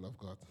sense, people of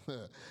God.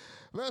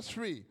 Verse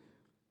 3,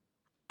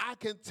 I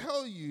can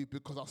tell you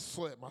because I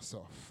saw it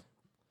myself.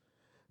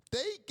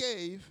 They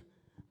gave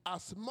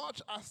as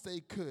much as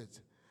they could,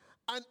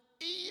 and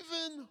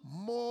even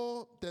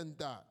more than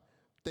that.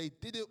 They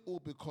did it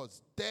all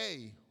because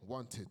they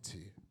wanted to.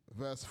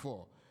 Verse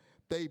 4,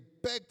 they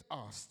begged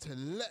us to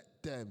let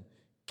them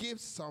give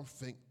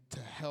something to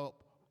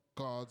help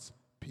God's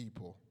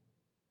people.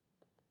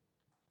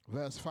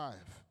 Verse 5,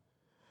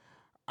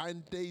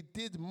 and they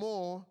did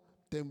more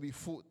than we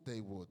thought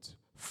they would.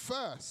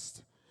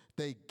 First,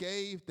 they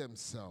gave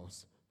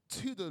themselves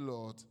to the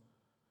Lord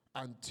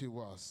and to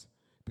us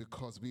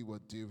because we were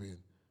doing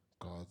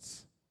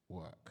God's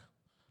work.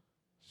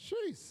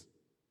 Jeez.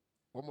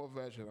 One more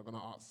version. I'm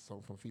going to ask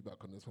some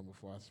feedback on this one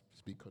before I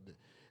speak on it.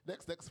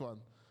 Next one.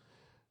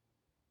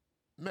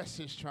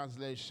 Message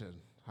translation.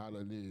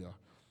 Hallelujah.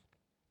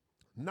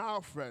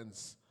 Now,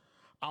 friends,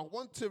 I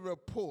want to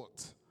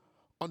report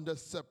on the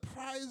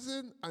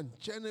surprising and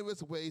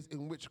generous ways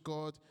in which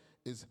God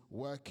is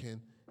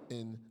working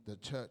in the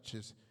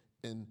churches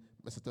in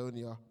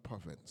Macedonia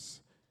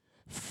province.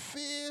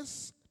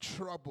 Fierce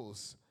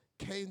troubles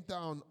came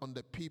down on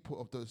the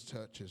people of those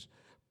churches,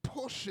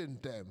 pushing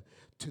them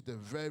to the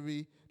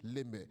very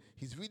limit.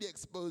 He's really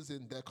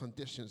exposing their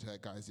conditions here,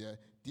 guys, yeah?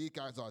 These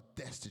guys are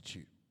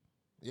destitute,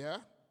 yeah?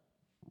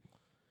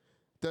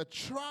 The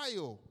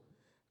trial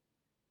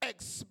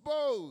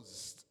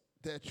exposed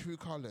their true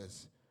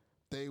colors.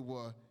 They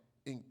were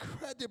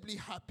incredibly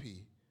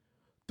happy,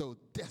 though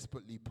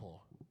desperately poor.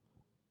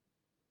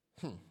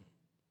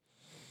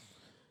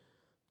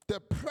 The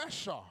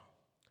pressure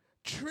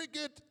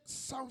triggered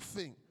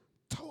something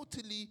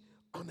totally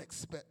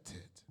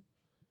unexpected.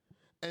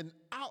 An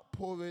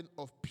outpouring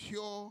of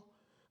pure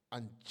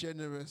and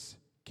generous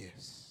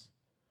gifts.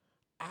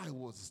 I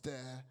was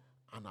there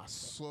and I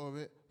saw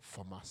it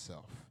for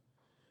myself.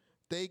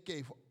 They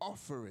gave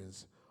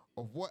offerings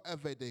of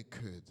whatever they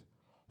could,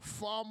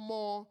 far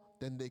more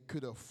than they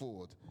could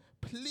afford,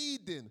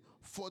 pleading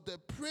for the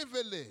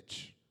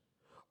privilege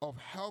of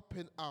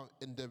helping out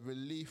in the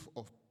relief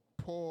of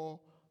poor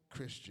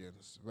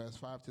Christians. Verse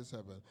 5 to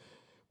 7.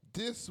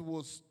 This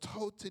was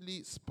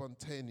totally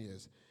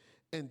spontaneous,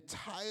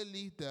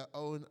 entirely their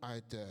own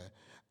idea,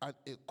 and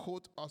it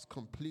caught us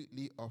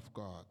completely off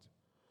guard.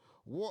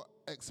 What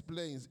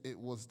explains it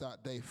was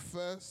that they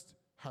first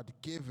had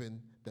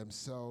given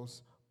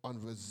themselves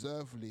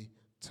unreservedly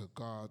to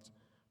God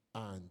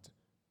and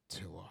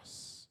to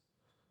us.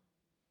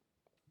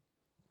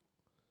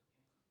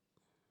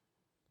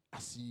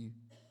 As you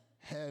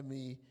hear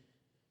me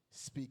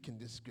speak in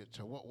this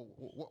scripture,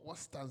 what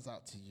stands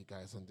out to you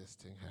guys on this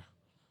thing here?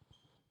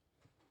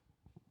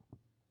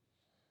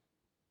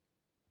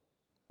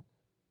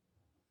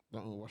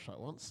 Don't all wash at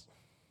once.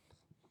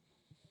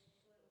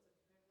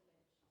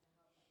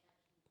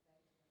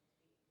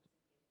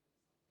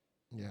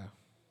 Yeah.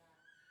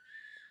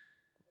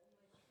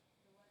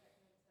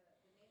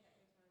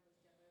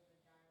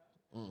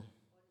 Mm.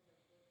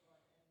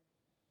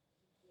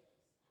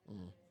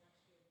 Mm.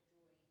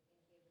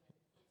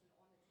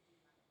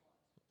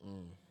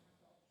 Mm.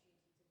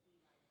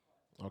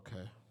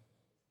 Okay.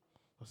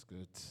 That's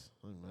good.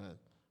 Oh man.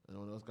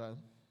 Anyone else going?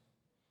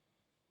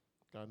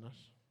 Go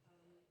Nash.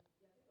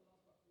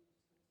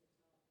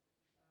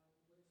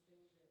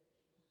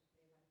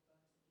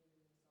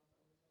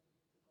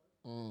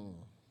 Mm.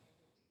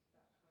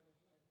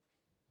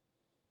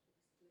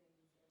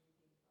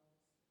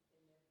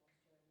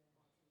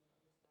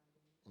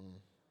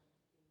 Mm.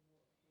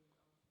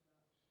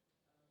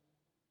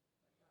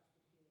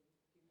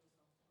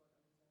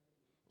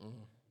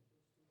 Mm.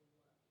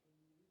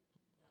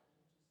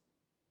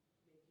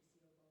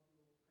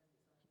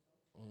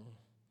 Mm.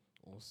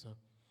 Awesome.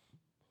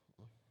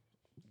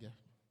 Yeah. I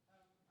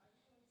just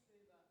wanted to say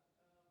that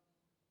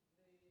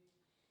they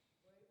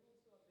were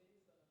able to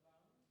abase and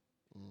abound.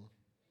 Mm.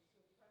 And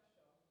so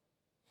pressure,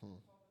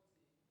 Mm.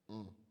 poverty,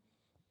 Mm.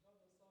 God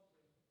was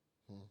sovereign.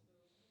 Mm. So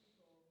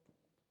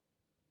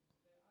people,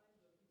 their eyes were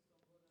fixed on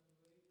God and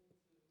they were able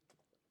to not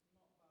bow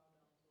down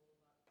to all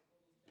those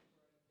temporary things.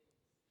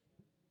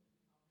 I'm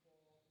poor, I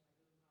don't have,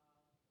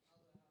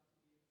 how do I have to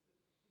give?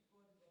 So if God is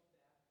up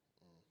there, you're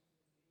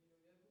able to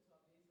abase and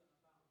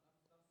abound.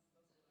 That's what I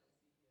see here.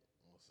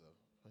 Awesome.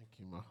 Thank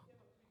you, Ma. They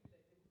became a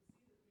privilege. They could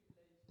see the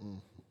privilege,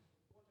 Mm. what a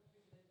privilege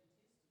it is to give,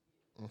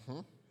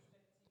 Mm-hmm.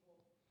 irrespective of you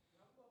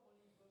haven't got money,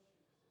 you've got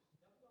shoes. You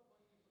haven't got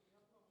money, you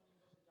haven't got money,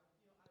 you've got a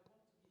jacket. I want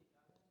to give.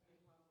 I want to be a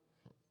part of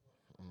God's work.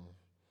 Mm.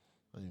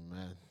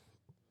 Amen.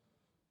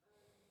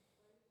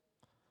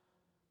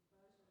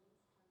 Both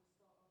versions kind of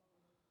start off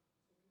with talking about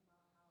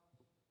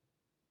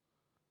how,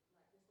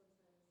 like this one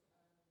says,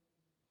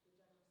 the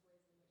generous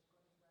ways in which God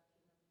is working,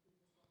 and the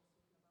previous one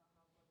was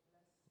talking about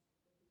how God bless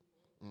the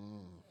people.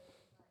 Mm. So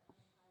it's like kind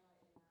of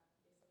highlighting that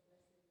it's a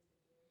blessing to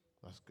give.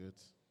 That's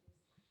good.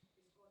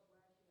 It's God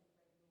working and then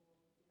you're giving to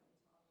others.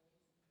 So giving to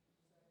others is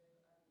essentially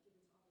allowing God to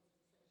bless you,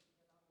 allowing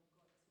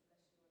God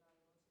to move in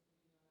your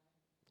life.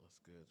 That's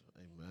good.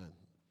 Amen.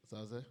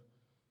 Zaze?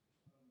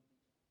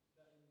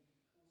 That in all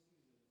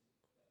seasons that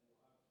we'll have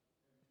everything that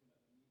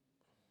we need, kind of thing.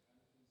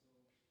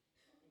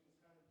 So I think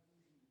it's kind of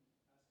easy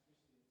as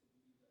Christians to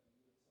believe that we wouldn't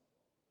suffer when we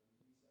read certain things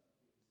in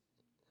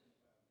the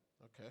Bible.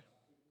 Okay. But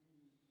I think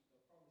really the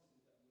promise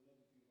is that we'll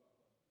never be without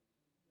God.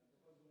 And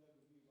because we'll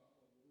never be without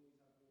God, we'll always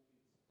have all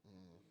things.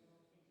 So even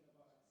I'm thinking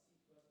about seek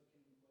first the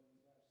kingdom of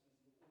God and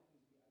his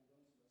righteousness, and all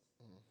things be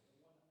added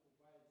onto us. The one that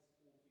provides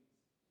all things.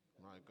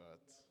 That My we'll God.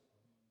 never be out of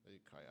God.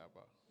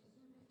 Kayaba.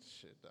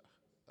 Shit,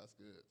 that's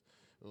good.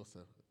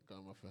 Also, go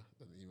on my friend,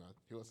 the email.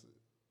 He was, yeah.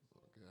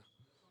 There's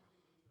something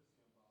interesting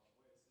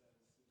about where it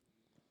says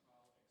simply the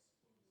trial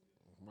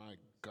exposes My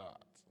others.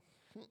 God.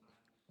 And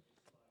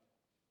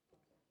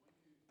it's like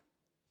when you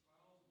trials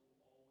will always happen,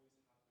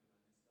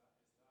 and it's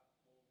that whole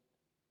question of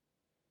what is your perception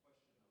of the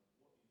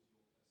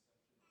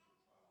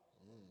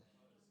trial.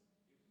 Because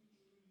if we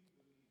truly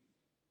believe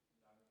that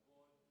God is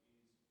for us,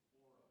 and as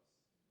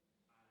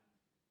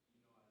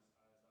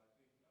I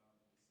think it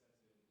says in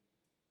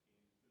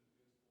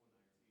Philippians 4:19,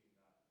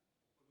 that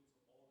according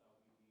to all that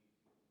we need,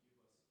 He will give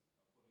us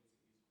according to His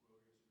glorious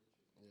riches in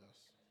Christ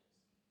Yes.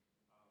 Jesus.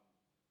 Um,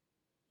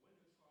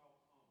 when the trial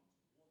comes,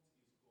 what is God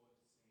saying? What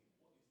is the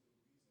reason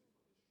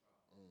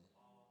for this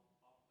trial? Our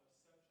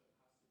perception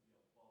has to be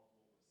above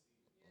what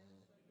we're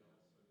seeing.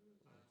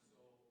 Yes,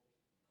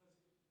 And so,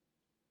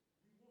 because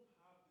we won't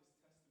have this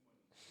testimony.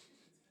 It is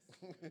a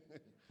testimony.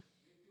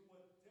 They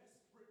were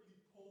desperately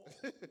poor.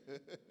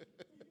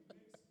 It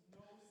makes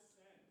no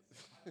sense.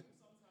 I think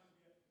sometimes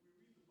we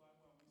read the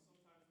Bible and we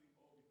sometimes think,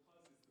 oh,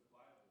 because it's the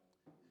Bible,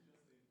 we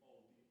just think,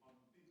 oh, the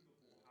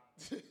unthinkable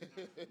happens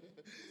naturally.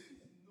 This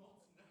is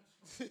not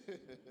natural.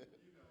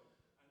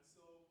 And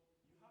so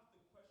you have to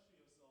question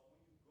yourself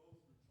when you go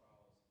through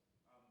trials,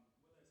 whether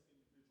it's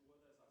individual,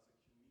 whether it's as a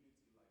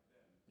community like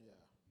them. Yeah.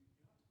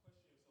 You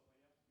have to question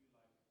yourself and you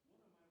have to be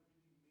like,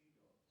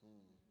 what am I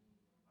really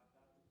made of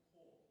at the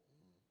core? Am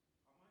I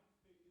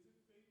faith? Is it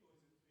faith or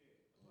is it fear?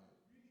 Do I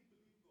really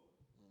believe God?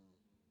 So yes.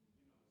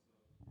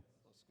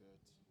 That's good.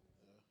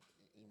 Yeah.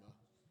 Yeah, Ema.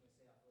 I was just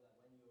going to say, I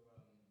feel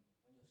like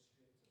when you're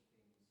stripped of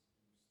things, you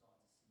start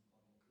to see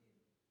God more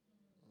clearly.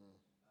 And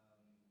I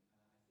think that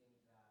this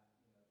is why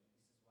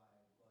God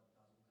does all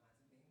kinds of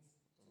things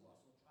to us,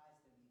 or tries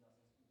to lead us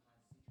into all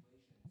kinds of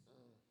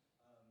situations,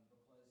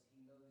 because He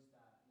knows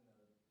that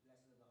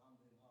blessed are the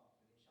humble in heart,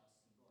 for they shall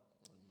see God.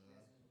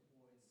 Blessed are the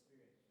poor in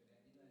spirit, for they,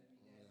 you know what I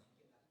mean. You get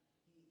that.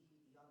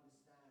 He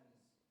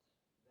understands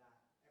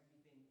that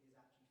everything is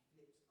actually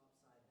flipped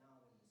upside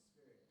down in the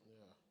spirit.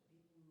 Yeah.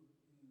 People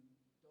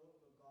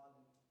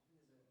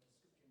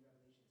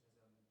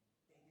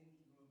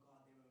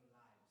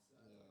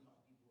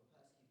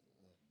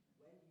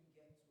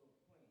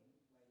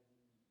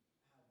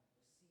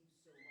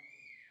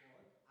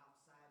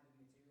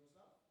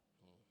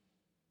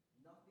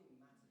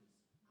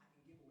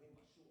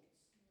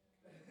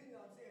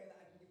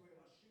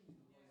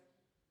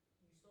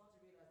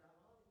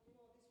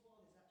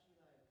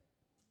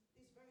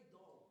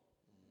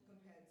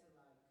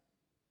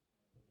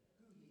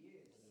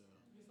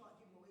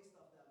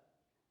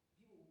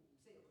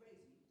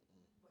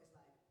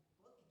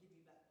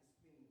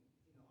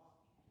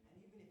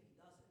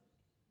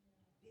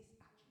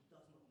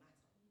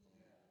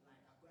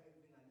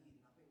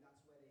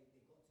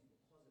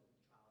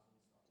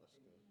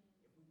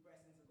If we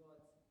press into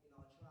God in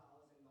our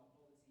trials and in our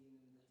poverty and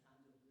in the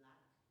times of lack,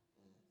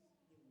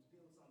 it will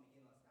build something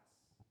in us that's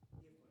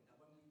different. That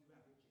when we do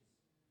have riches,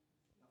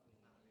 nothing will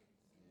matter really.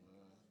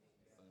 Amen.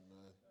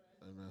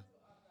 I Amen. just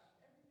want to add that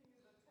everything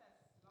is a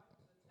test. Life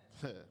is a test.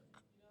 So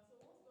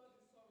once God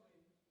is sovereign,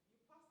 you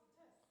pass the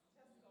test.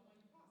 Tests come and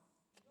you pass.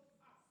 You just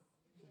pass.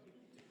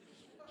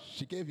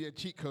 She gave you a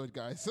cheat code,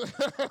 guys. You see, so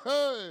you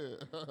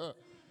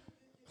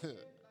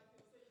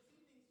see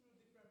things through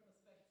different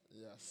perspectives.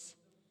 Yes.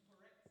 The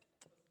correct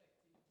perspective.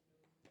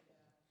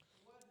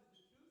 The word is the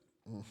truth.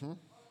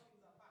 Other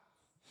things are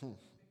facts. So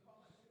they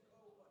come and say,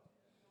 oh, but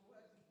the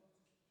word is what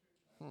is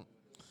true.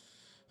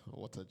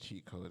 What a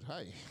cheat code.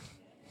 Hey.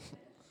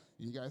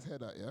 You guys heard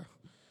that, yeah?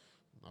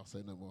 I'll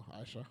say no more.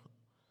 Aisha? I just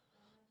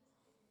quickly wanted to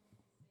say that we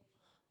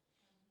can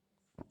see that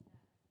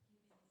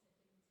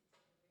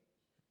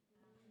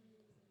giving is ability to the rich. So to me,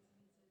 it's a good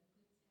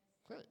test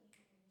Hey. that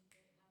even when you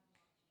don't have much,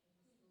 can you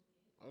still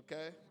give?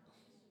 Okay. And I'm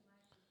just reminded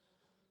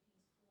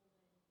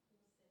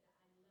of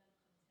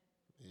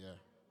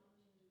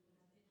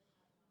Philippians 4 when Paul said that I learned contentment. Yeah. I learned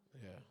luxury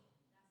when I didn't have much. Yeah.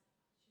 That should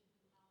be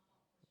our heart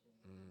posture.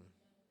 Have we learned contentment, or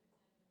have we learned to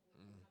give when we have much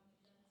or we don't?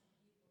 That's so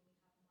good. Go on. This is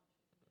very quick. It just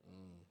reminded me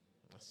of Luke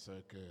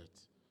 22:35, where it says, then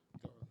Jesus asked them.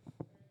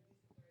 So I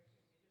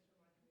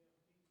think this is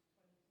when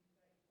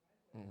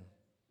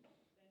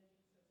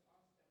Jesus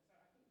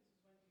told his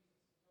disciples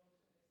to go out and preach, but to take nothing with them.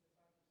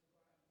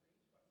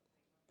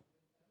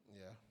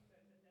 Yeah. So it said,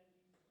 then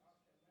Jesus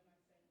asked them, when I sent you without purse, bag,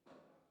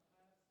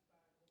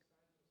 or sandals,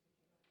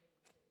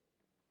 did you not give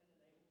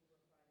a tip? And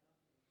then they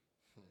all replied, nothing.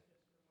 So it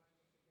just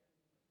reminds us again,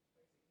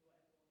 basically what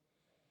everyone's been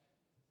saying, that Jesus is with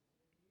you.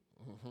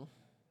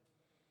 That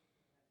he's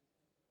never going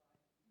to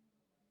leave you, that he's going to provide no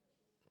matter what.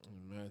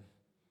 Amen.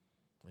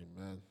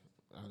 Amen.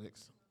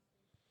 Alex?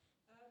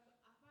 I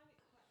find it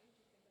quite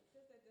interesting because it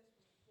says they're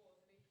desperately poor,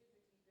 so they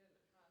physically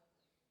didn't have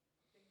things to give,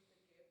 but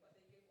they gave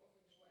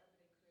offerings of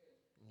whatever they could.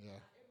 Yeah.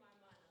 In my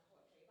mind, I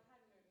thought, okay, if I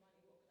had no money,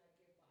 what could I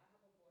give? But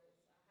I have a voice,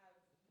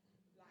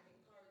 I have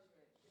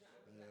encouragement. Do you know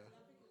what I mean? Yeah. And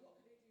I'm thinking,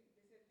 what could they do?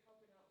 They said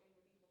helping out in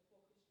relief of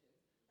poor Christians.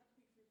 That could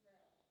be through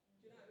prayer.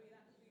 Do you know what I mean?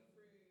 That could be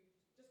through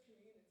just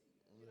community.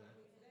 Do you know what I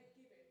mean? So they're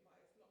giving,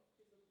 but it's not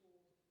physical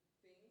things.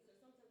 So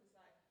sometimes it's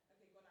like,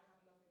 okay, God, I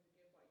have nothing to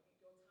give, but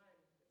your time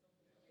is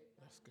something to give.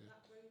 That's good.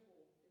 That rainbow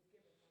is giving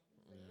something. So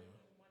you don't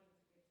need the money to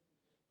give to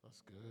people.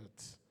 That's good.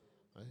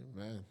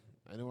 Amen.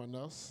 Anyone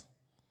else?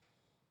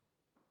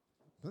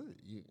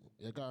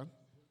 You're gone.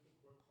 Just a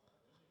quick one.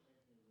 I think it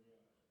makes me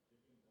realize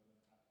that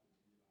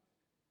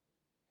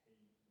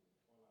giving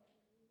doesn't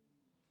have to be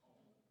painful or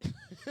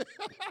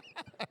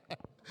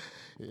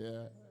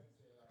Yeah. Sense here,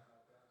 they actually gave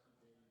because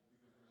they wanted to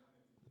give.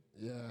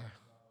 Yeah.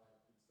 The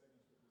second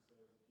scripture says,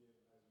 "Give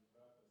as you purpose to give."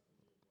 Right?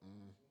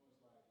 It's almost like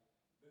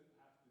it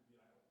doesn't have to be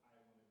like, "Oh, I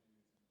want to do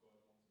this and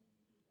God wants me to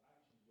give." But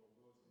actually, your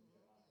wills can be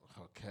aligned.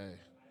 Okay. I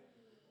can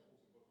give, but also God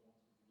wants me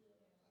to give at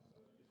that time. So I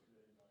think it's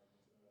really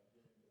encouraging to know that giving can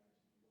actually be what I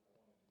want to do.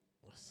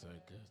 That's so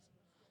good.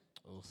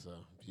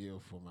 Also,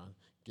 beautiful, man.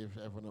 Give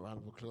everyone a round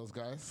of applause,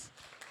 guys.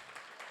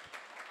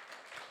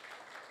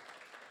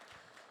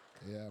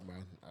 Yeah,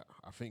 man.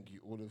 I think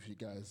all of you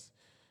guys,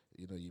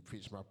 you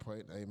preached my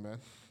point. Amen.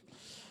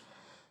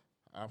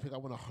 I think I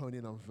want to hone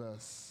in on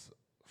verse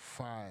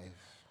 5.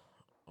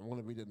 I'm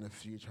going to read it in a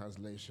few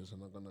translations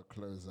and I'm going to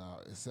close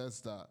out. It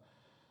says that,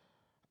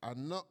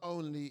 and not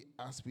only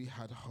as we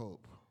had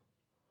hope,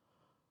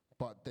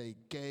 but they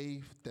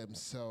gave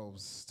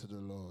themselves to the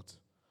Lord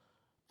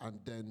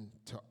and then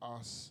to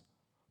us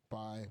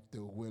by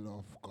the will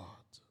of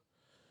God.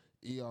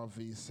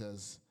 ERV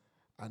says,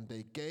 and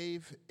they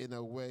gave in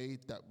a way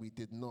that we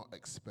did not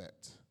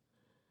expect.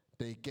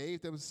 They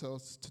gave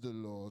themselves to the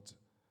Lord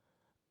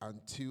and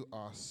to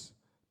us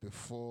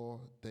before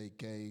they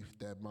gave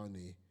their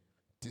money.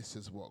 This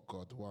is what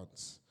God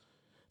wants.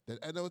 Then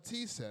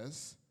NLT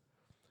says,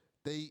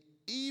 they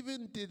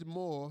even did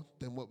more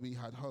than what we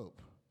had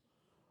hoped.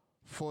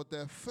 For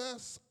their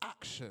first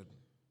action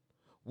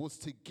was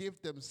to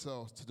give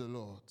themselves to the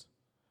Lord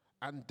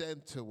and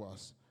then to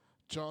us,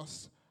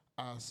 just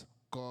as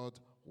God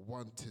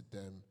wanted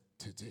them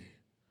to do.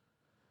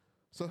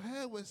 So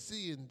here we're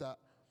seeing that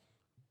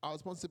our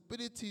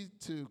responsibility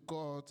to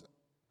God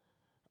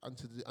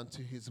and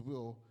to his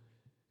will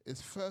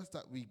is first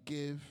that we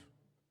give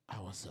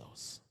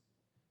ourselves.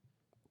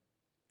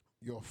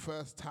 Your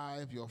first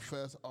tithe, your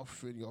first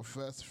offering, your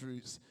first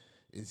fruits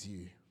is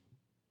you.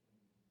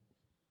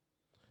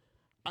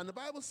 And the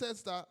Bible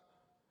says that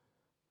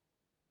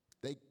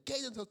they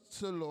gave themselves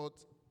to the Lord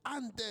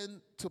and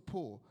then to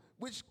Paul,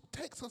 which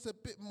takes us a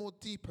bit more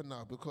deeper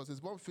now, because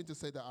it's one thing to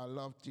say that I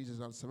love Jesus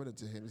and I'm surrendered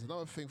to him. It's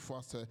another thing for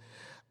us to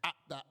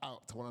act that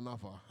out to one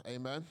another.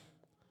 Amen?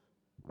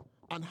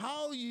 And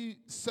how you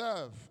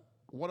serve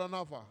one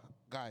another,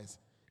 guys,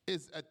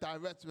 is a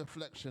direct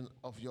reflection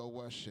of your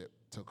worship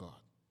to God.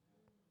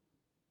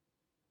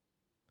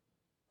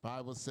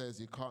 Bible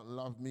says you can't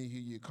love me who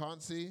you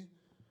can't see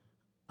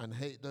and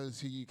hate those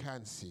who you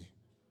can see.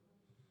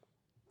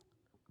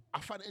 I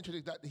find it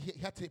interesting that he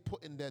had to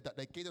put in there that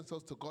they gave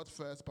themselves to God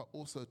first, but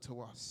also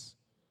to us.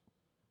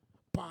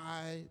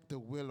 By the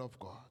will of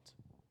God.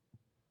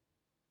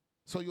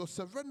 So your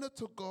surrender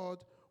to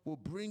God will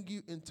bring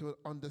you into an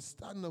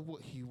understanding of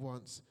what he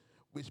wants,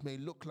 which may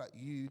look like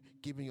you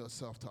giving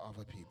yourself to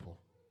other people.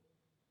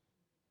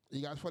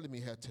 You guys follow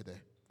me here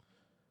today?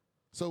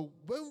 So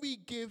when we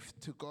give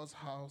to God's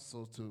house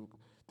or to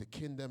the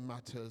kingdom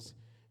matters,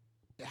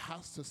 it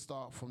has to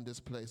start from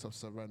this place of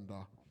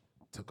surrender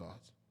to God.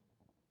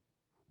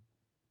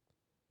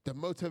 The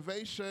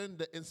motivation,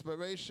 the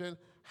inspiration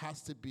has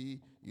to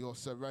be your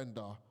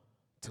surrender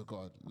to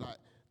God. Like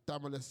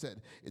Damala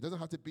said, it doesn't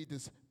have to be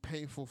this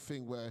painful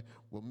thing where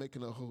we're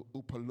making a whole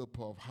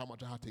oopa-loopa of how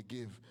much I had to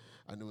give,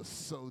 and it was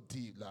so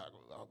deep, like,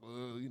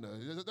 it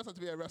doesn't have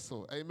to be a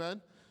wrestle, amen?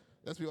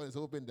 Let's be honest,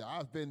 we've all been there.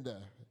 I've been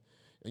there.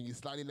 And you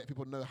slightly let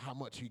people know how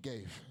much you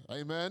gave,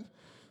 amen?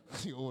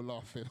 You're all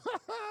laughing.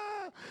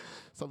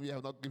 Some of you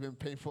have not given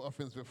painful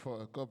offerings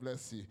before. God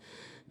bless you.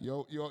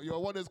 Your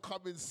one is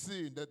coming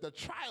soon. The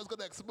trial's going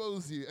to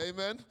expose you,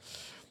 amen?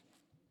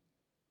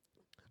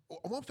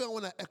 One thing I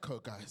want to echo,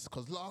 guys,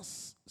 because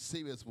last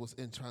series was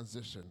in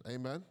transition,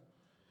 amen?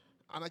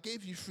 And I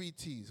gave you 3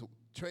 T's: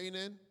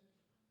 training,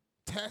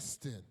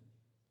 testing,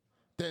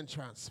 then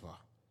transfer.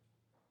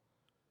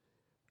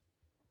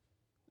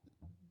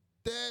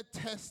 Their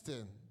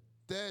testing,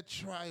 their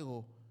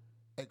trial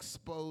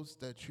exposed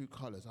their true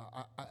colors.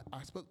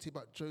 I spoke to you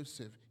about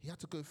Joseph. He had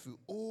to go through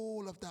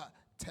all of that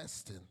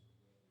testing,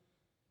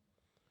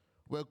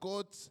 where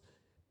God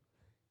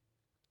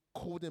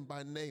called him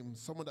by name,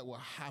 someone that will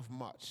have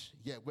much,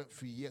 yet went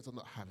through years of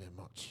not having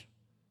much.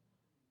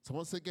 So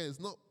once again, it's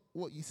not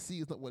what you see,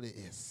 it's not what it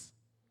is.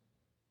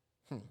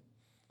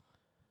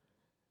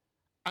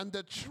 And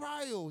the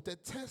trial, the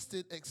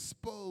testing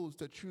exposed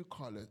the true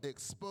colors,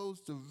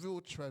 exposed the real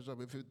treasure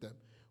within them,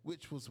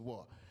 which was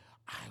what?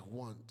 I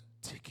want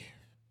to give.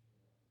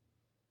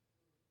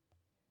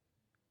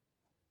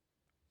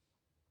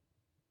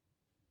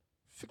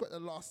 Think about the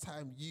last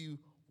time you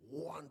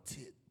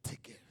wanted to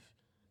give.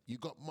 You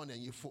got money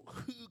and you thought,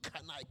 who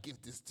can I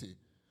give this to?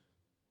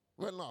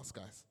 When last,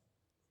 guys?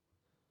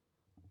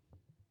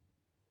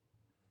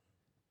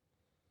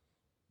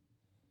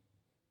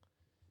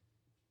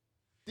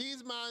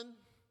 These men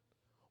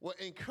were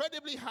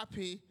incredibly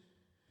happy,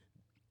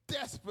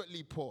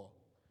 desperately poor.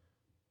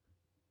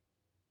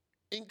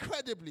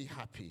 Incredibly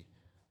happy.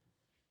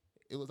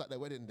 It was like their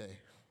wedding day.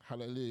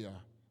 Hallelujah.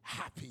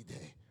 Happy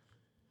day.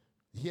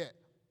 Yet,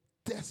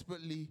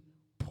 desperately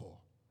poor.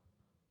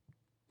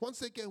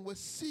 Once again, we're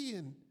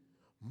seeing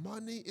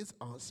money is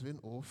answering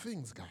all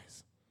things,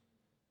 guys.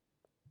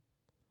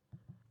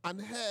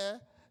 And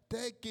here,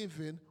 their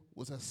giving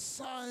was a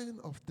sign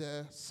of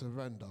their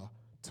surrender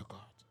to God.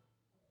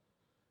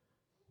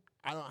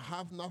 I don't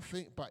have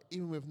nothing, but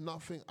even with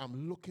nothing,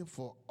 I'm looking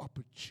for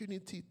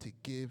opportunity to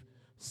give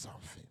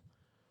something.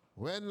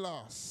 When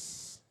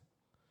last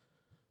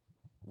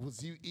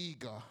was you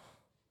eager,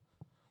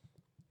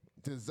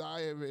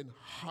 desiring,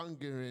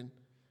 hungering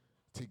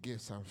to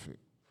give something?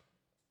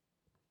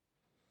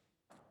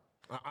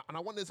 And I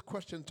want this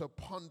question to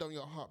ponder on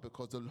your heart,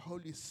 because the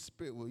Holy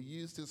Spirit will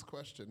use this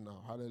question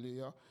now,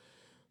 hallelujah,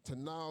 to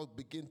now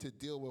begin to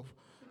deal with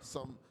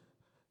some,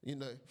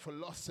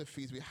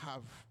 philosophies we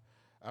have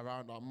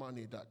around our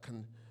money that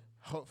can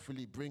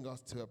hopefully bring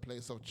us to a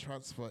place of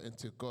transfer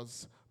into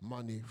God's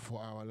money for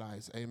our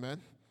lives.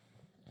 Amen?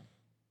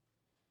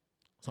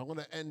 So I'm going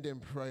to end in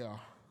prayer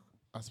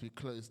as we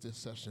close this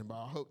session, but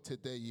I hope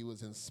today you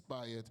was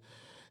inspired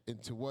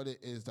into what it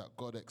is that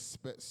God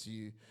expects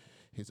you,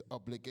 his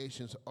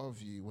obligations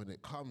of you when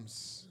it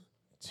comes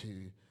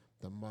to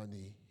the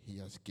money he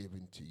has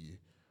given to you.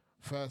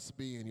 First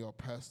being your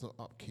personal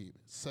upkeep.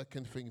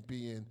 Second thing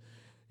being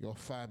your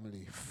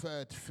family.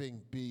 Third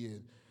thing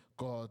being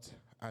God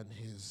and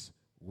his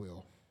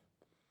will.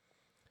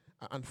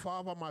 And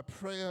Father, my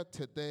prayer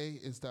today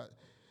is that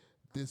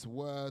this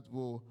word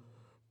will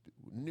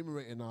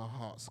numerate in our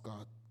hearts,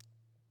 God.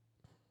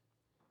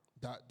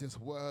 That this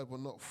word will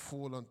not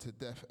fall onto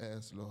deaf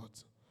ears, Lord.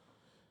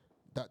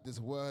 That this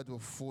word will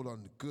fall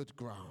on good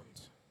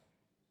ground.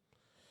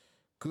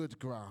 Good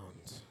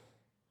ground.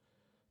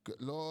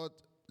 Good Lord,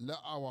 let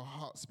our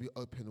hearts be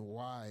open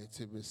wide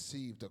to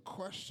receive the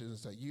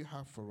questions that you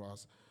have for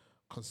us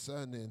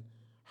concerning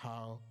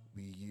how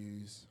we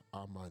use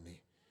our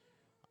money.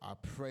 I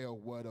pray a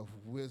word of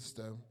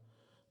wisdom,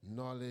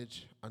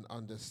 knowledge, and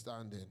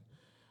understanding.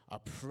 I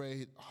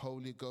pray,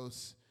 Holy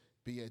Ghost,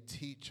 be a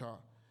teacher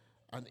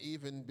and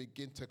even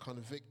begin to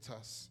convict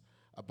us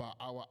about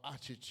our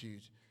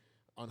attitude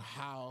on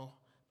how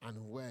and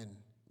when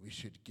we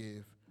should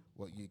give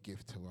what you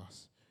give to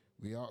us.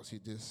 We ask you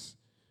this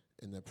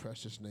in the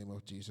precious name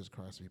of Jesus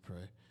Christ, we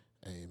pray.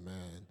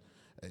 Amen.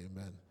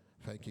 Amen.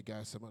 Thank you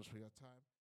guys so much for your time.